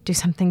have to do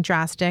something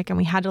drastic, and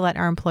we had to let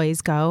our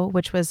employees go,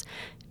 which was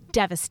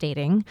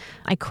devastating.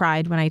 I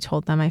cried when I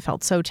told them. I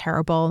felt so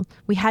terrible.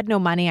 We had no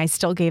money. I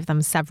still gave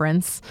them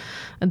severance,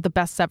 the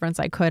best severance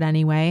I could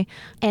anyway.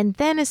 And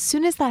then as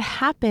soon as that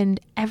happened,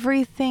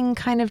 everything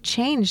kind of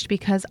changed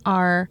because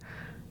our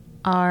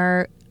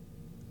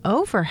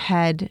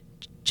overhead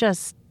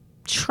just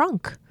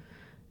shrunk.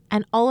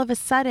 And all of a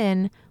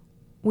sudden,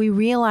 we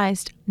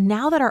realized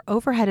now that our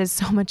overhead is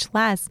so much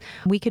less,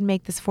 we could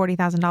make this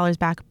 $40,000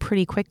 back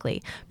pretty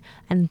quickly.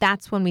 And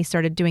that's when we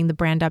started doing the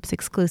brand ups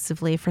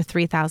exclusively for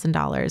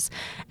 $3,000.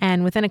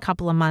 And within a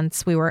couple of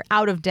months, we were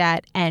out of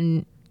debt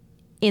and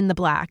in the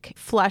black,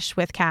 flush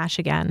with cash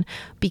again,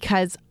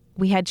 because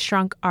we had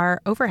shrunk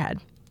our overhead.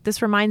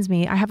 This reminds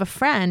me, I have a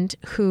friend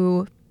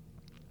who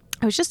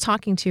I was just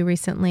talking to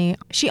recently.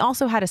 She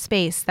also had a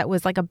space that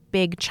was like a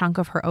big chunk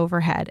of her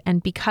overhead.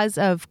 And because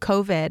of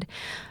COVID,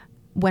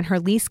 when her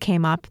lease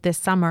came up this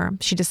summer,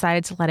 she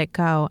decided to let it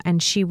go.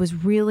 And she was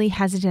really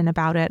hesitant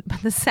about it.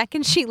 But the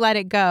second she let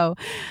it go,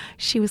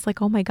 she was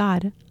like, oh my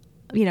God,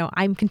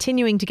 I'm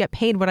continuing to get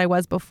paid what I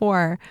was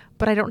before,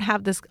 but I don't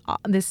have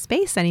this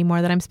space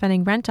anymore that I'm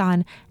spending rent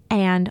on.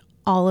 And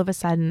all of a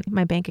sudden,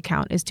 my bank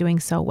account is doing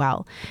so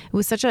well. It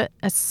was such a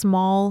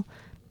small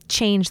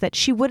change that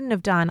she wouldn't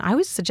have done. I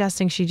was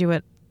suggesting she do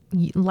it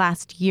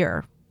last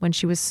year when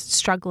she was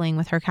struggling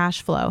with her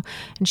cash flow.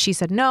 And she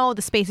said, no,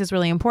 the space is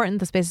really important.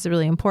 The space is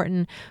really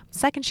important. The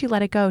second she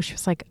let it go, she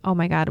was like, oh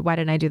my God, why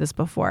didn't I do this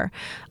before?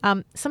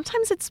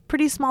 Sometimes it's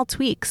pretty small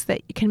tweaks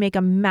that can make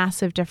a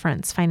massive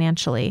difference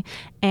financially.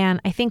 And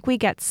I think we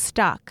get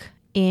stuck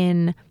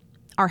in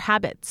our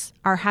habits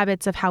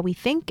of how we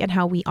think and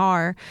how we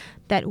are,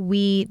 that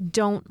we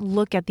don't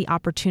look at the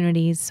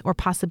opportunities or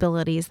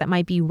possibilities that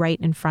might be right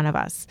in front of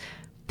us.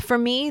 For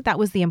me, that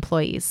was the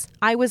employees.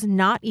 I was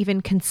not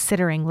even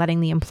considering letting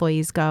the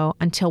employees go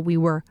until we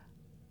were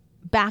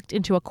backed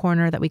into a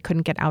corner that we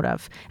couldn't get out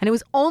of. And it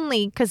was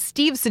only because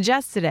Steve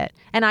suggested it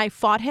and I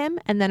fought him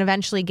and then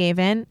eventually gave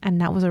in.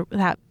 And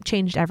that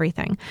changed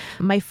everything.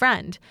 My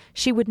friend,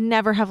 she would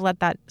never have let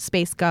that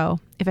space go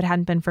if it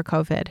hadn't been for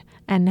COVID.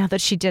 And now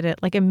that she did it,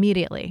 like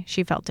immediately,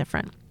 she felt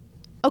different.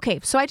 Okay,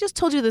 so I just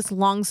told you this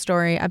long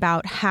story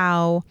about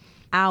how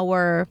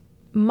our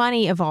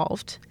money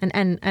evolved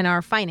and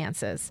our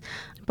finances.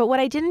 But what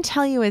I didn't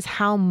tell you is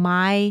how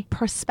my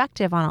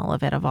perspective on all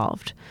of it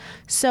evolved.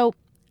 So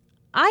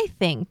I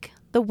think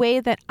the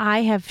way that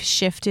I have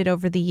shifted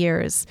over the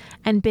years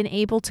and been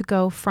able to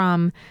go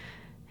from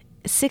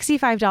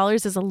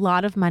 $65 is a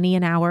lot of money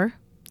an hour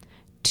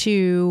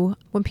to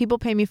when people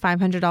pay me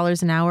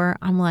 $500 an hour,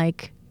 I'm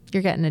like,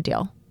 you're getting a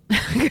deal.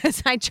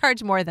 Because I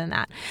charge more than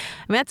that.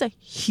 I mean, that's a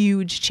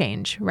huge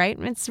change, right?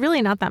 It's really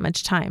not that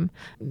much time.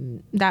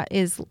 That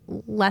is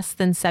less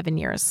than 7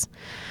 years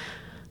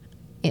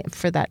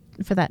for that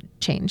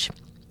change.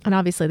 And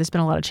obviously, there's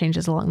been a lot of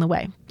changes along the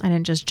way. I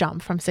didn't just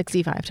jump from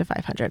 65 to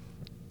 500.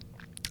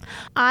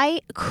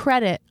 I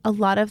credit a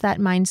lot of that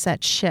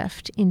mindset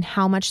shift in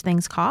how much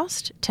things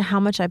cost to how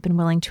much I've been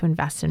willing to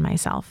invest in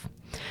myself.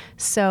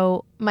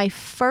 So my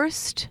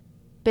first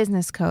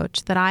business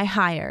coach that I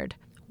hired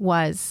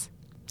was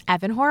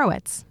Evan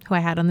Horowitz, who I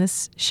had on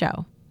this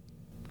show.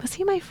 Was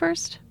he my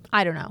first?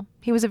 I don't know.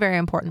 He was a very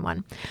important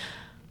one.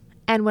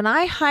 And when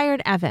I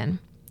hired Evan,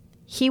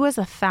 he was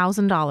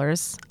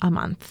 $1,000 a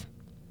month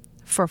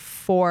for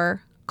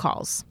 4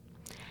 calls.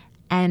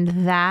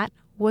 And that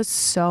was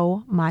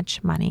so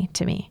much money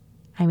to me.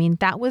 I mean,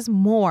 that was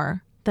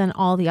more than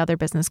all the other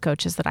business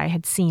coaches that I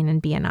had seen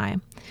in BNI.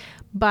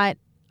 But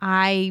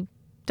I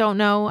don't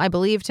know. I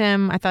believed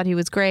him. I thought he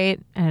was great.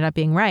 Ended up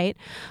being right.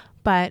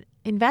 But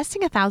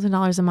investing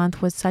 $1,000 a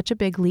month was such a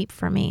big leap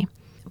for me,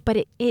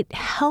 but it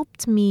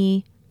helped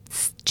me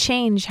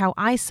change how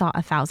I saw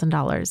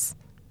 $1,000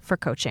 for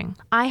coaching.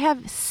 I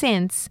have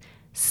since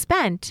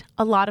spent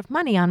a lot of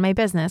money on my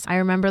business. I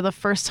remember the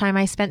first time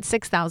I spent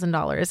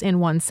 $6,000 in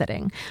one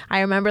sitting. I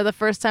remember the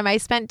first time I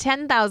spent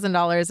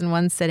 $10,000 in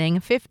one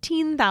sitting,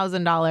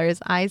 $15,000.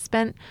 I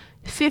spent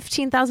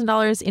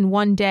 $15,000 in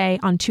one day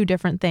on 2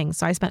 different things.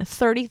 So I spent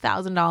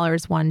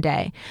 $30,000 one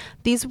day.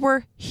 These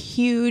were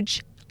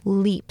huge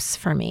leaps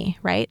for me,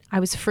 right? I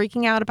was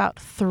freaking out about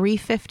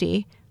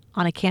 $3.50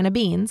 on a can of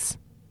beans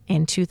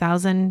in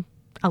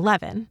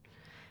 2011.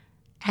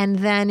 And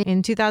then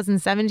in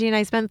 2017,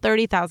 I spent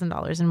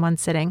 $30,000 in one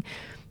sitting.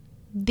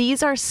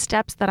 These are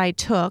steps that I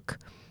took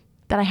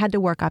that I had to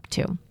work up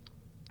to.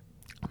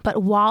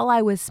 But while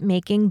I was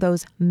making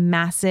those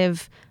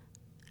massive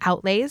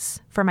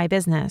outlays for my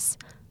business,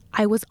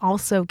 I was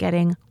also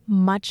getting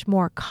much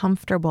more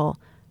comfortable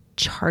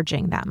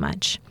charging that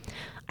much.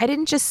 I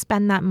didn't just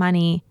spend that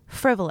money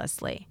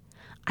frivolously.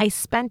 I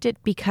spent it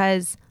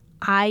because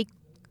I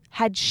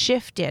had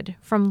shifted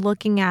from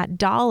looking at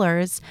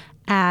dollars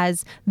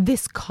as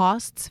this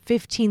costs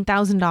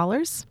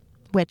 $15,000,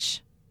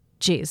 which,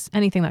 geez,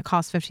 anything that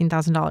costs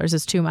 $15,000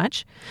 is too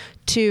much,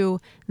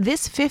 to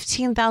this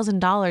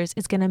 $15,000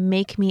 is going to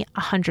make me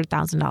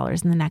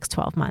 $100,000 in the next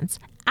 12 months.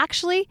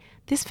 Actually,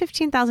 this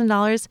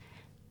 $15,000,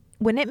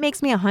 when it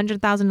makes me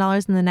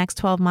 $100,000 in the next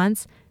 12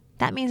 months,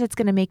 that means it's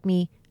going to make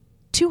me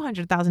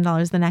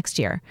 $200,000 the next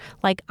year.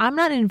 Like, I'm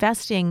not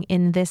investing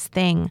in this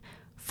thing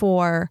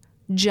for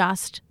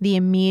just the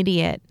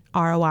immediate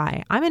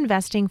ROI. I'm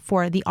investing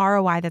for the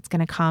ROI that's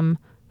going to come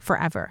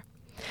forever.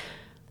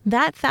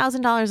 That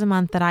 $1,000 a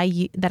month that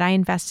I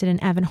invested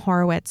in Evan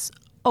Horowitz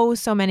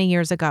so many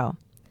years ago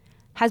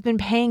has been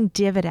paying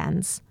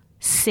dividends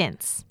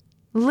since,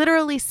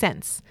 literally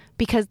since,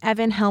 because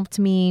Evan helped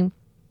me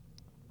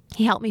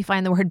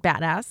find the word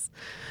badass,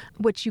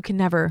 which you can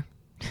never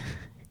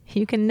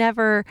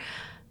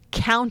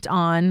count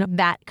on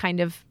that kind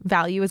of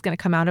value is going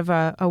to come out of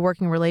a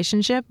working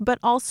relationship. But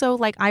also,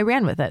 like, I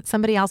ran with it.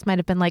 Somebody else might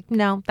have been like,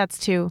 no, that's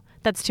too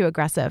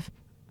aggressive.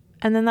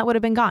 And then that would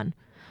have been gone,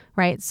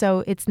 right?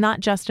 So it's not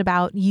just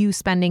about you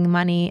spending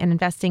money and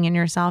investing in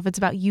yourself. It's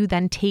about you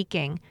then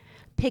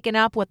picking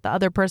up what the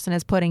other person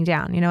is putting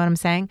down. You know what I'm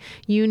saying?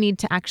 You need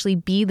to actually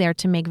be there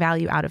to make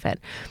value out of it.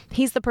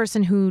 He's the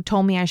person who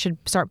told me I should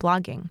start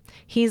blogging.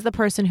 He's the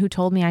person who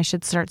told me I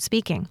should start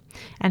speaking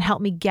and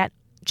help me get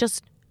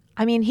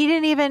he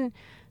didn't even,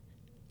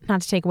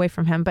 not to take away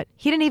from him, but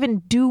he didn't even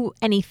do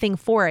anything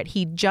for it.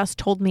 He just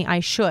told me I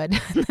should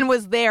and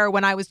was there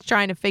when I was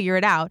trying to figure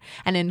it out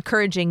and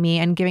encouraging me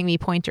and giving me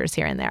pointers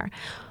here and there.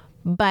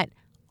 But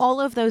all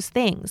of those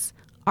things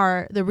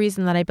are the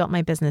reason that I built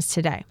my business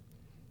today.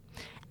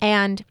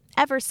 And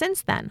ever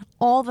since then,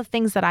 all the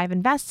things that I've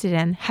invested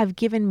in have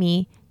given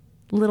me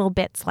little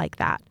bits like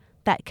that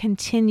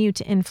continue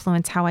to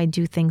influence how I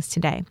do things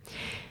today.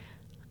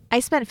 I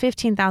spent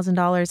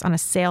 $15,000 on a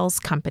sales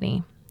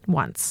company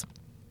once,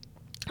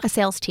 a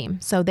sales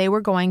team. So they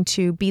were going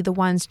to be the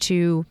ones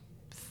to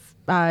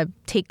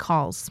take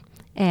calls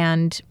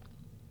and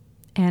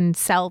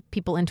sell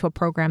people into a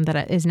program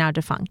that is now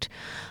defunct.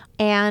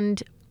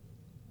 And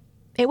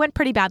it went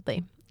pretty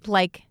badly.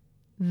 Like,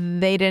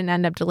 they didn't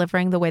end up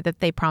delivering the way that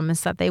they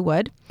promised that they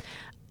would.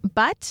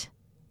 But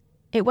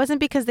it wasn't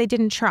because they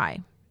didn't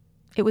try.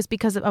 It was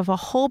because of a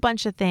whole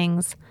bunch of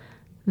things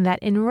that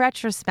in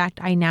retrospect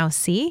I now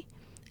see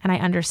and I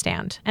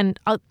understand. And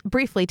I'll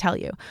briefly tell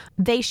you,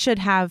 they should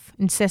have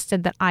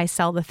insisted that I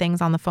sell the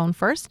things on the phone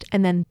first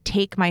and then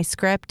take my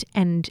script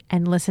and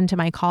listen to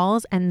my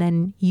calls and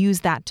then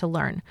use that to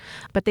learn.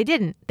 But they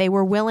didn't. They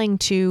were willing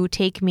to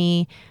take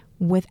me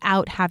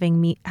without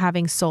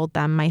having sold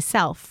them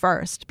myself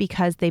first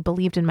because they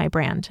believed in my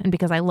brand and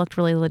because I looked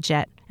really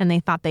legit and they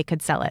thought they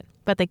could sell it,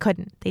 but they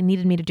couldn't. They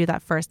needed me to do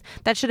that first.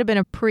 That should have been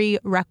a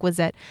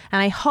prerequisite.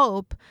 And I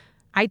hope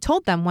I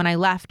told them when I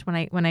left,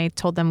 when I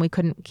told them we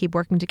couldn't keep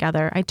working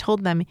together, I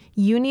told them,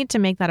 you need to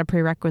make that a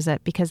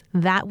prerequisite because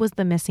that was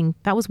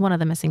one of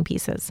the missing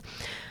pieces.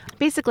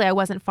 Basically, I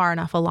wasn't far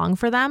enough along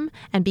for them.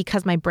 And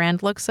because my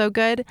brand looked so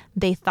good,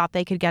 they thought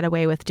they could get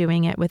away with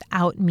doing it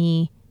without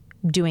me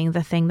doing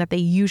the thing that they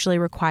usually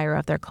require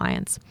of their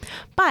clients.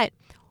 But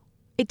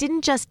it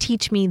didn't just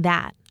teach me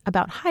that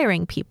about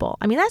hiring people.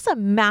 I mean, that's a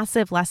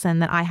massive lesson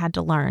that I had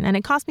to learn. And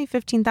it cost me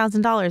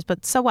 $15,000,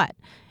 but so what?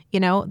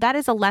 That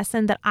is a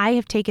lesson that I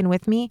have taken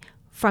with me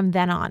from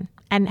then on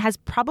and has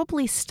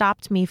probably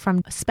stopped me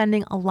from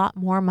spending a lot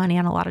more money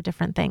on a lot of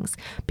different things.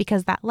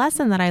 Because that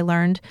lesson that I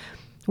learned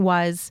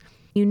was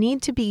you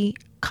need to be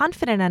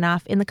confident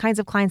enough in the kinds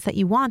of clients that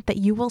you want that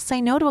you will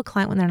say no to a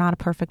client when they're not a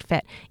perfect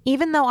fit.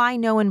 Even though I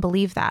know and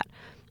believe that,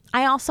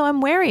 I also am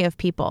wary of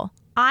people.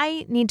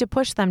 I need to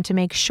push them to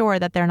make sure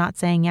that they're not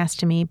saying yes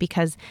to me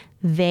because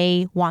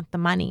they want the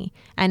money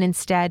and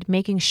instead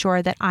making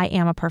sure that I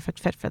am a perfect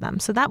fit for them.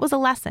 So that was a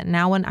lesson.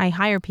 Now, when I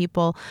hire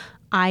people,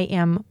 I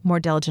am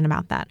more diligent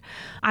about that.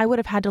 I would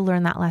have had to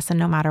learn that lesson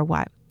no matter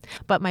what.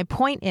 But my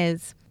point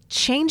is,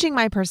 changing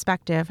my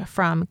perspective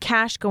from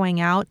cash going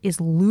out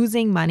is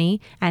losing money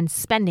and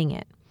spending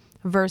it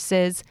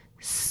versus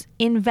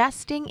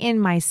investing in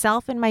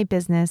myself and my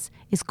business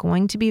is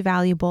going to be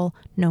valuable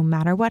no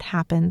matter what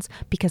happens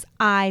because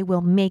I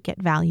will make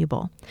it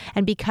valuable.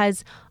 And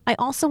because I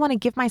also want to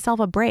give myself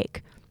a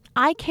break.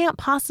 I can't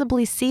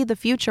possibly see the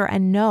future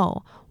and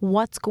know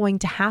what's going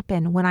to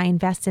happen when I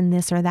invest in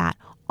this or that.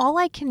 All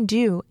I can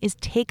do is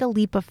take a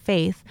leap of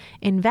faith,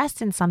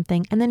 invest in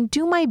something, and then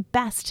do my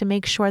best to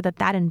make sure that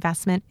that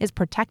investment is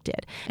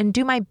protected and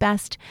do my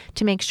best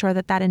to make sure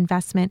that that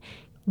investment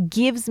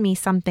gives me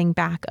something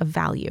back of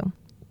value.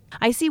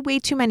 I see way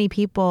too many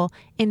people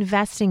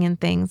investing in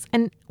things,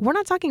 and we're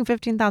not talking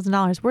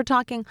 $15,000. We're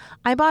talking,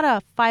 I bought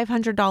a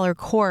 $500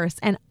 course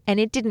and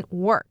it didn't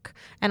work,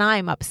 and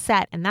I'm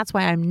upset, and that's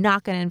why I'm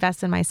not going to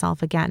invest in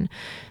myself again.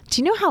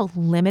 Do you know how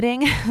limiting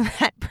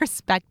that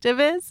perspective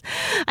is?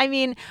 I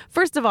mean,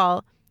 first of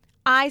all,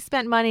 I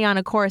spent money on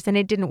a course and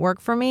it didn't work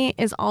for me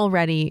is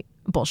already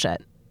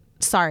bullshit.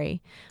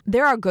 Sorry.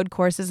 There are good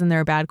courses and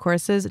there are bad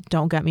courses.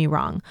 Don't get me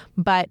wrong.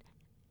 But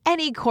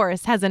any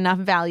course has enough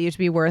value to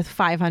be worth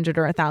 $500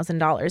 or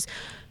 $1,000.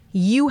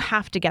 You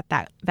have to get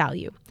that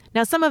value.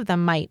 Now, some of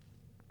them might,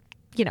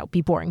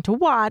 be boring to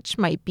watch,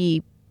 might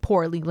be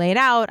poorly laid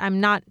out. I'm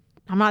not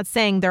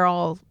saying they're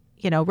all,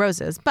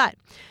 roses, but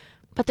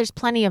there's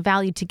plenty of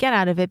value to get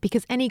out of it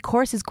because any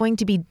course is going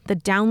to be the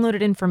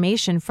downloaded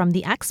information from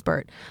the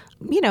expert.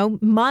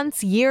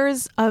 Months,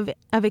 years of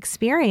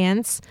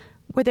experience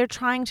where they're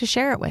trying to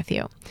share it with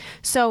you.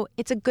 So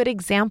it's a good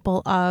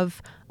example of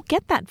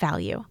get that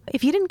value.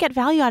 If you didn't get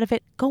value out of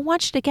it, go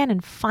watch it again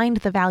and find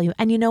the value.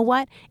 And you know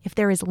what? If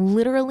there is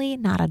literally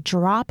not a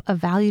drop of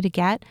value to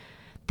get,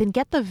 then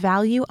get the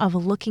value of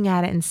looking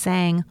at it and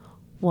saying,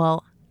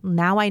 well,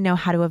 now I know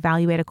how to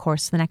evaluate a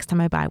course the next time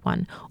I buy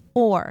one.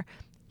 Or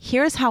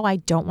here's how I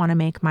don't want to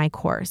make my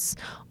course.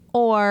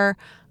 Or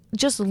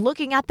just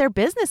looking at their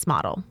business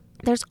model.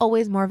 There's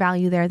always more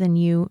value there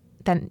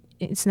than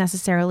it's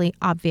necessarily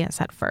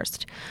obvious at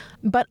first.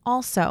 But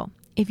also,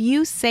 if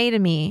you say to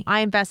me,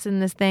 I invested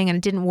in this thing and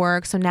it didn't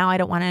work, so now I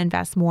don't want to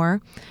invest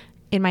more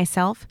in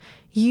myself,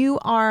 you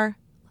are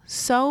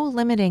so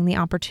limiting the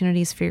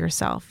opportunities for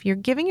yourself. You're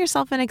giving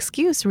yourself an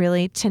excuse,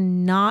 really, to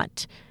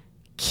not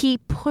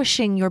keep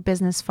pushing your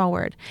business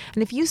forward.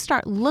 And if you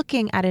start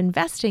looking at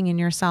investing in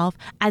yourself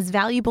as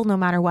valuable no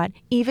matter what,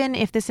 even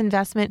if this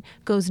investment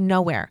goes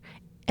nowhere,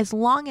 as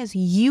long as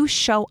you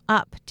show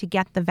up to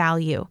get the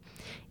value,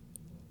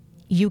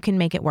 you can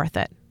make it worth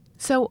it.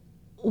 So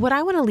what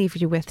I want to leave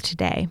you with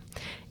today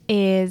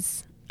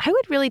is I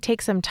would really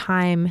take some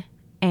time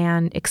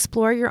and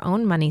explore your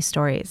own money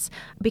stories,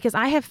 because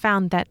I have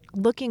found that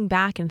looking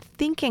back and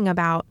thinking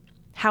about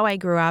how I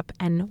grew up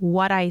and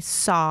what I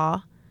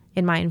saw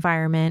in my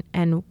environment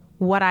and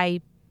what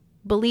I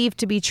believed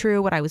to be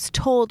true, what I was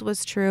told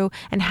was true,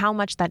 and how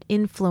much that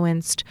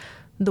influenced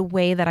the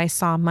way that I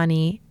saw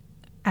money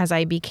as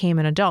I became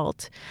an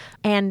adult,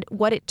 and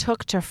what it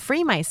took to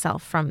free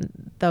myself from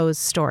those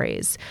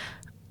stories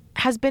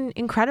has been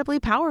incredibly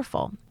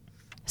powerful.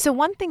 So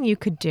one thing you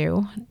could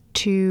do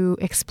to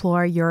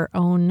explore your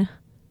own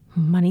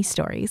money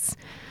stories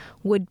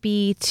would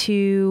be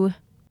to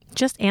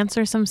just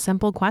answer some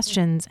simple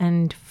questions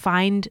and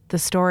find the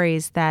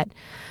stories that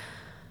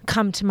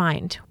come to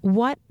mind.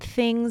 What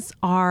things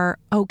are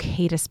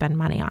okay to spend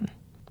money on?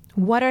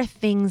 What are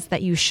things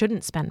that you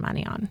shouldn't spend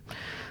money on?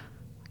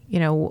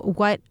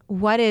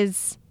 What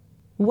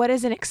What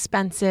is an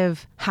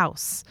expensive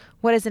house?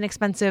 What is an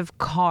expensive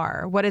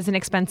car? What is an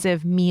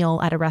expensive meal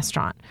at a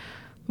restaurant?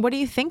 What do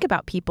you think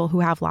about people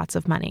who have lots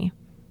of money?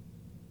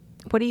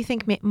 What do you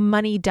think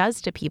money does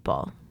to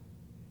people?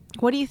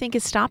 What do you think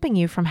is stopping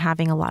you from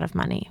having a lot of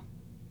money?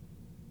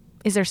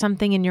 Is there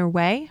something in your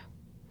way?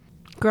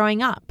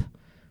 Growing up,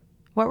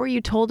 what were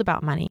you told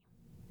about money?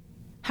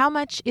 How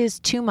much is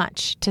too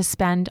much to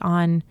spend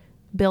on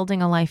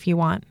building a life you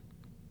want?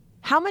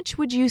 How much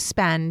would you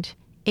spend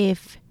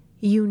if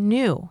you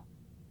knew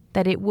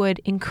that it would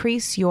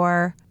increase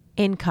your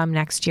income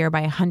next year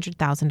by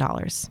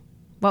 $100,000?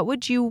 What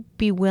would you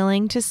be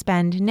willing to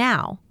spend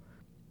now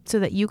so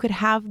that you could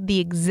have the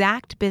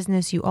exact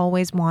business you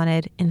always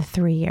wanted in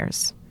 3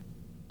 years?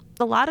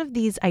 A lot of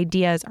these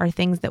ideas are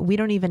things that we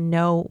don't even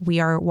know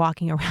we are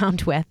walking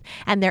around with,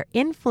 and they're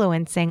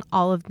influencing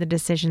all of the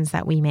decisions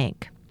that we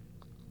make.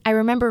 I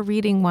remember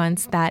reading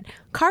once that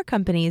car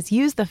companies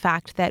use the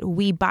fact that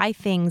we buy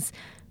things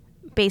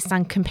based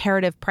on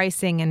comparative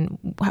pricing and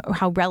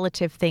how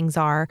relative things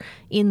are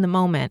in the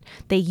moment.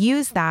 They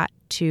use that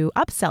to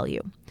upsell you.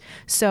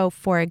 So,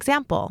 for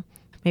example,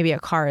 maybe a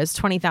car is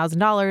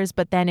 $20,000,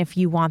 but then if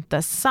you want the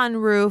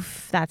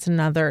sunroof, that's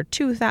another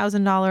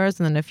 $2,000.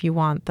 And then if you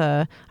want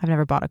I've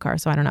never bought a car,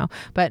 so I don't know.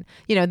 But,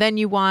 then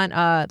you want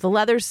the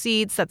leather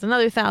seats, that's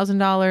another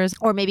 $1,000.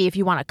 Or maybe if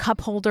you want a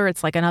cup holder,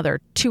 it's like another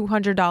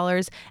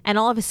 $200. And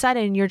all of a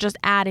sudden, you're just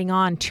adding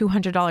on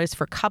 $200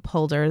 for cup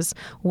holders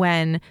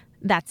when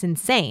that's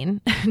insane.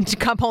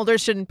 Cup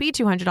holders shouldn't be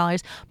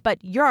 $200, but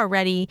you're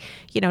already,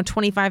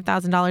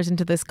 $25,000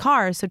 into this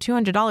car. So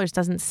 $200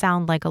 doesn't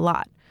sound like a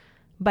lot.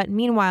 But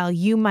meanwhile,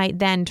 you might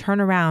then turn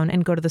around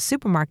and go to the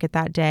supermarket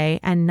that day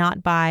and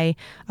not buy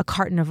a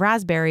carton of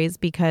raspberries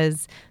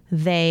because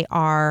they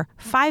are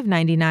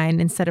 $5.99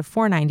 instead of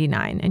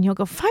 $4.99. And you'll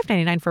go,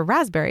 $5.99 for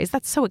raspberries?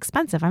 That's so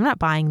expensive. I'm not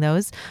buying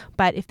those.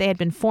 But if they had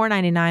been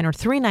 $4.99 or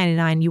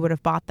 $3.99, you would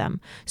have bought them.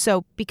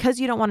 So because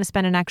you don't want to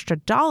spend an extra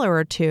dollar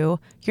or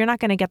two, you're not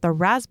going to get the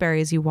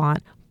raspberries you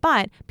want.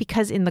 But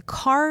because in the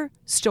car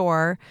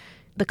store,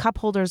 the cup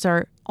holders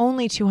are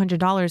only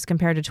 $200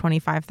 compared to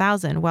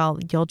 $25,000. Well,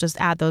 you'll just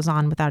add those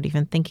on without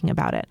even thinking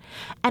about it.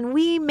 And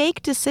we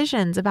make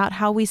decisions about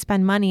how we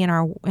spend money in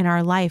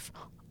our life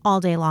all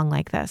day long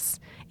like this.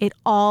 It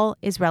all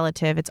is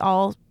relative. It's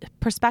all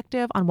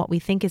perspective on what we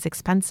think is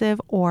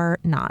expensive or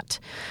not.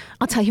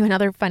 I'll tell you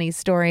another funny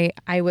story.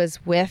 I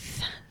was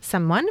with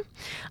someone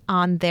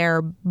on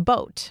their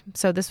boat.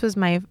 So this was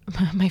my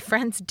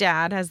friend's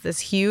dad has this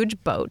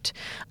huge boat,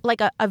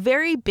 like a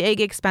very big,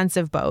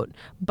 expensive boat,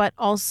 but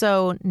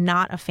also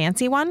not a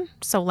fancy one.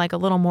 So like a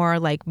little more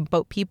like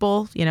boat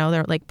people,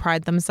 they're like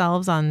pride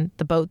themselves on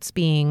the boats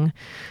being,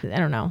 I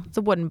don't know, it's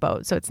a wooden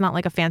boat. So it's not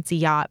like a fancy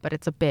yacht, but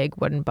it's a big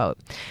wooden boat.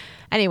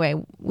 Anyway,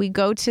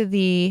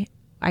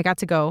 I got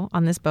to go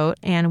on this boat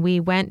and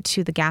we went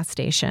to the gas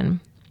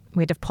station.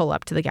 We had to pull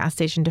up to the gas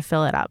station to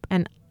fill it up.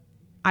 And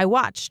I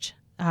watched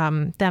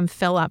them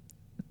fill up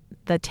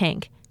the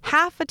tank.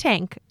 Half a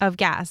tank of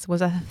gas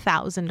was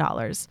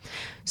 $1,000.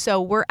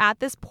 So we're at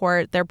this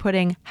port. They're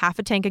putting half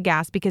a tank of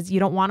gas because you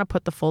don't want to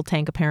put the full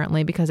tank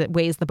apparently because it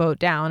weighs the boat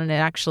down and it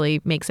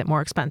actually makes it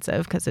more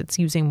expensive because it's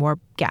using more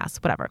gas,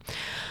 whatever.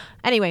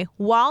 Anyway,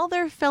 while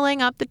they're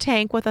filling up the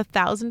tank with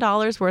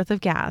 $1,000 worth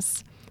of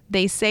gas,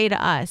 they say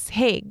to us,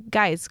 hey,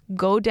 guys,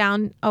 go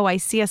down. Oh, I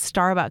see a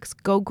Starbucks.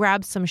 Go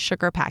grab some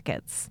sugar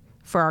packets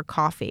for our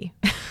coffee.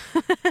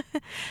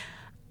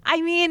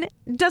 I mean,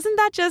 doesn't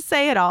that just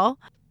say it all?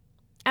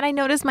 And I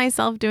notice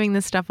myself doing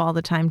this stuff all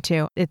the time,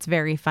 too. It's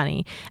very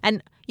funny.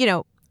 And,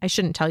 I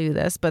shouldn't tell you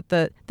this, but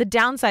the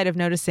downside of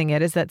noticing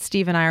it is that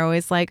Steve and I are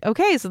always like,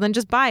 okay, so then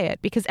just buy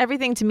it because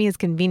everything to me is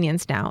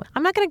convenience now.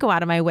 I'm not going to go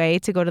out of my way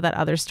to go to that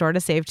other store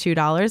to save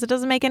 $2. It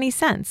doesn't make any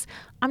sense.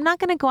 I'm not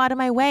going to go out of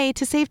my way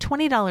to save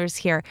 $20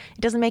 here.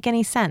 It doesn't make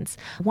any sense.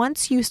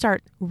 Once you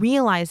start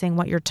realizing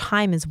what your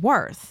time is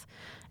worth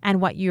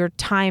and what your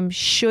time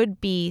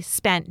should be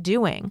spent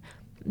doing,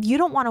 you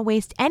don't want to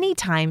waste any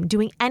time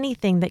doing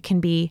anything that can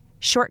be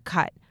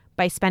shortcut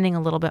by spending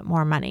a little bit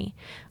more money.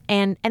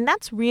 And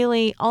that's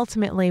really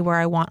ultimately where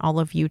I want all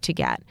of you to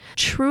get.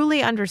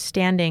 Truly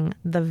understanding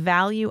the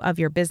value of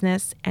your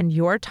business and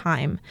your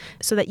time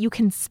so that you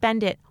can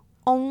spend it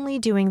only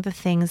doing the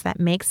things that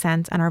make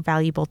sense and are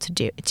valuable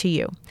to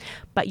you.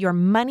 But your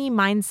money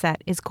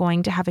mindset is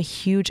going to have a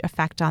huge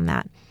effect on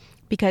that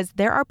because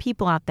there are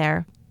people out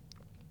there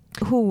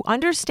who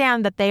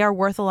understand that they are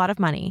worth a lot of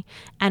money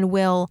and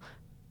will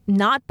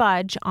not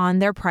budge on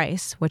their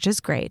price, which is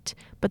great,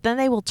 but then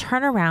they will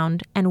turn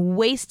around and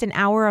waste an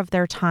hour of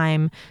their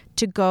time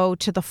to go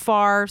to the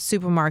far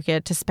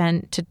supermarket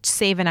to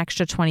save an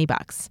extra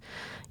 $20.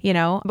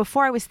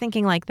 Before I was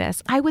thinking like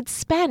this, I would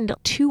spend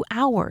 2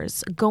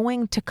 hours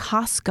going to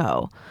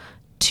Costco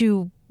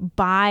to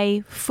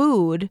buy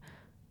food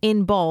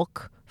in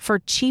bulk for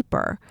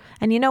cheaper.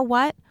 And you know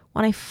what?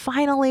 When I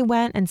finally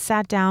went and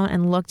sat down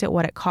and looked at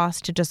what it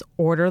cost to just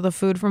order the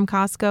food from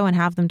Costco and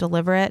have them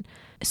deliver it,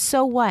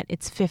 so what?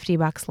 It's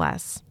 $50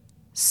 less.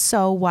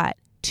 So what?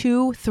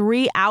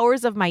 2-3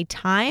 hours of my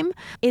time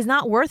is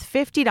not worth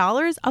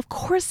 $50? Of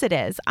course it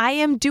is. I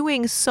am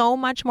doing so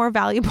much more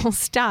valuable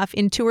stuff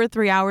in 2 or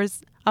 3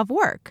 hours of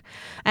work.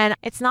 And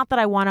it's not that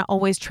I want to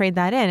always trade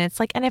that in. It's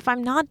like, and if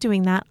I'm not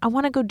doing that, I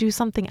want to go do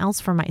something else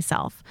for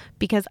myself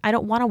because I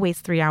don't want to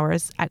waste 3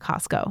 hours at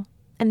Costco.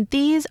 And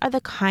these are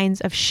the kinds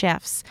of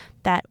shifts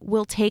that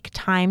will take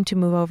time to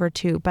move over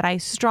to. But I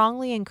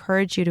strongly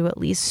encourage you to at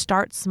least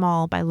start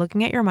small by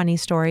looking at your money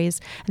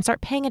stories and start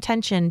paying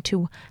attention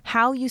to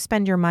how you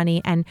spend your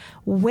money and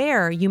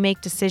where you make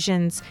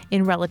decisions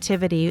in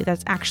relativity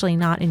that's actually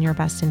not in your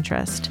best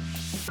interest.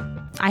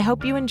 I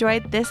hope you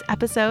enjoyed this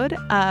episode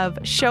of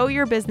Show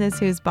Your Business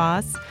Who's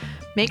Boss.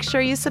 Make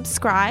sure you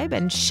subscribe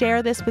and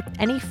share this with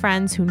any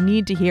friends who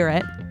need to hear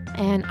it.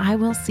 And I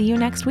will see you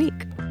next week.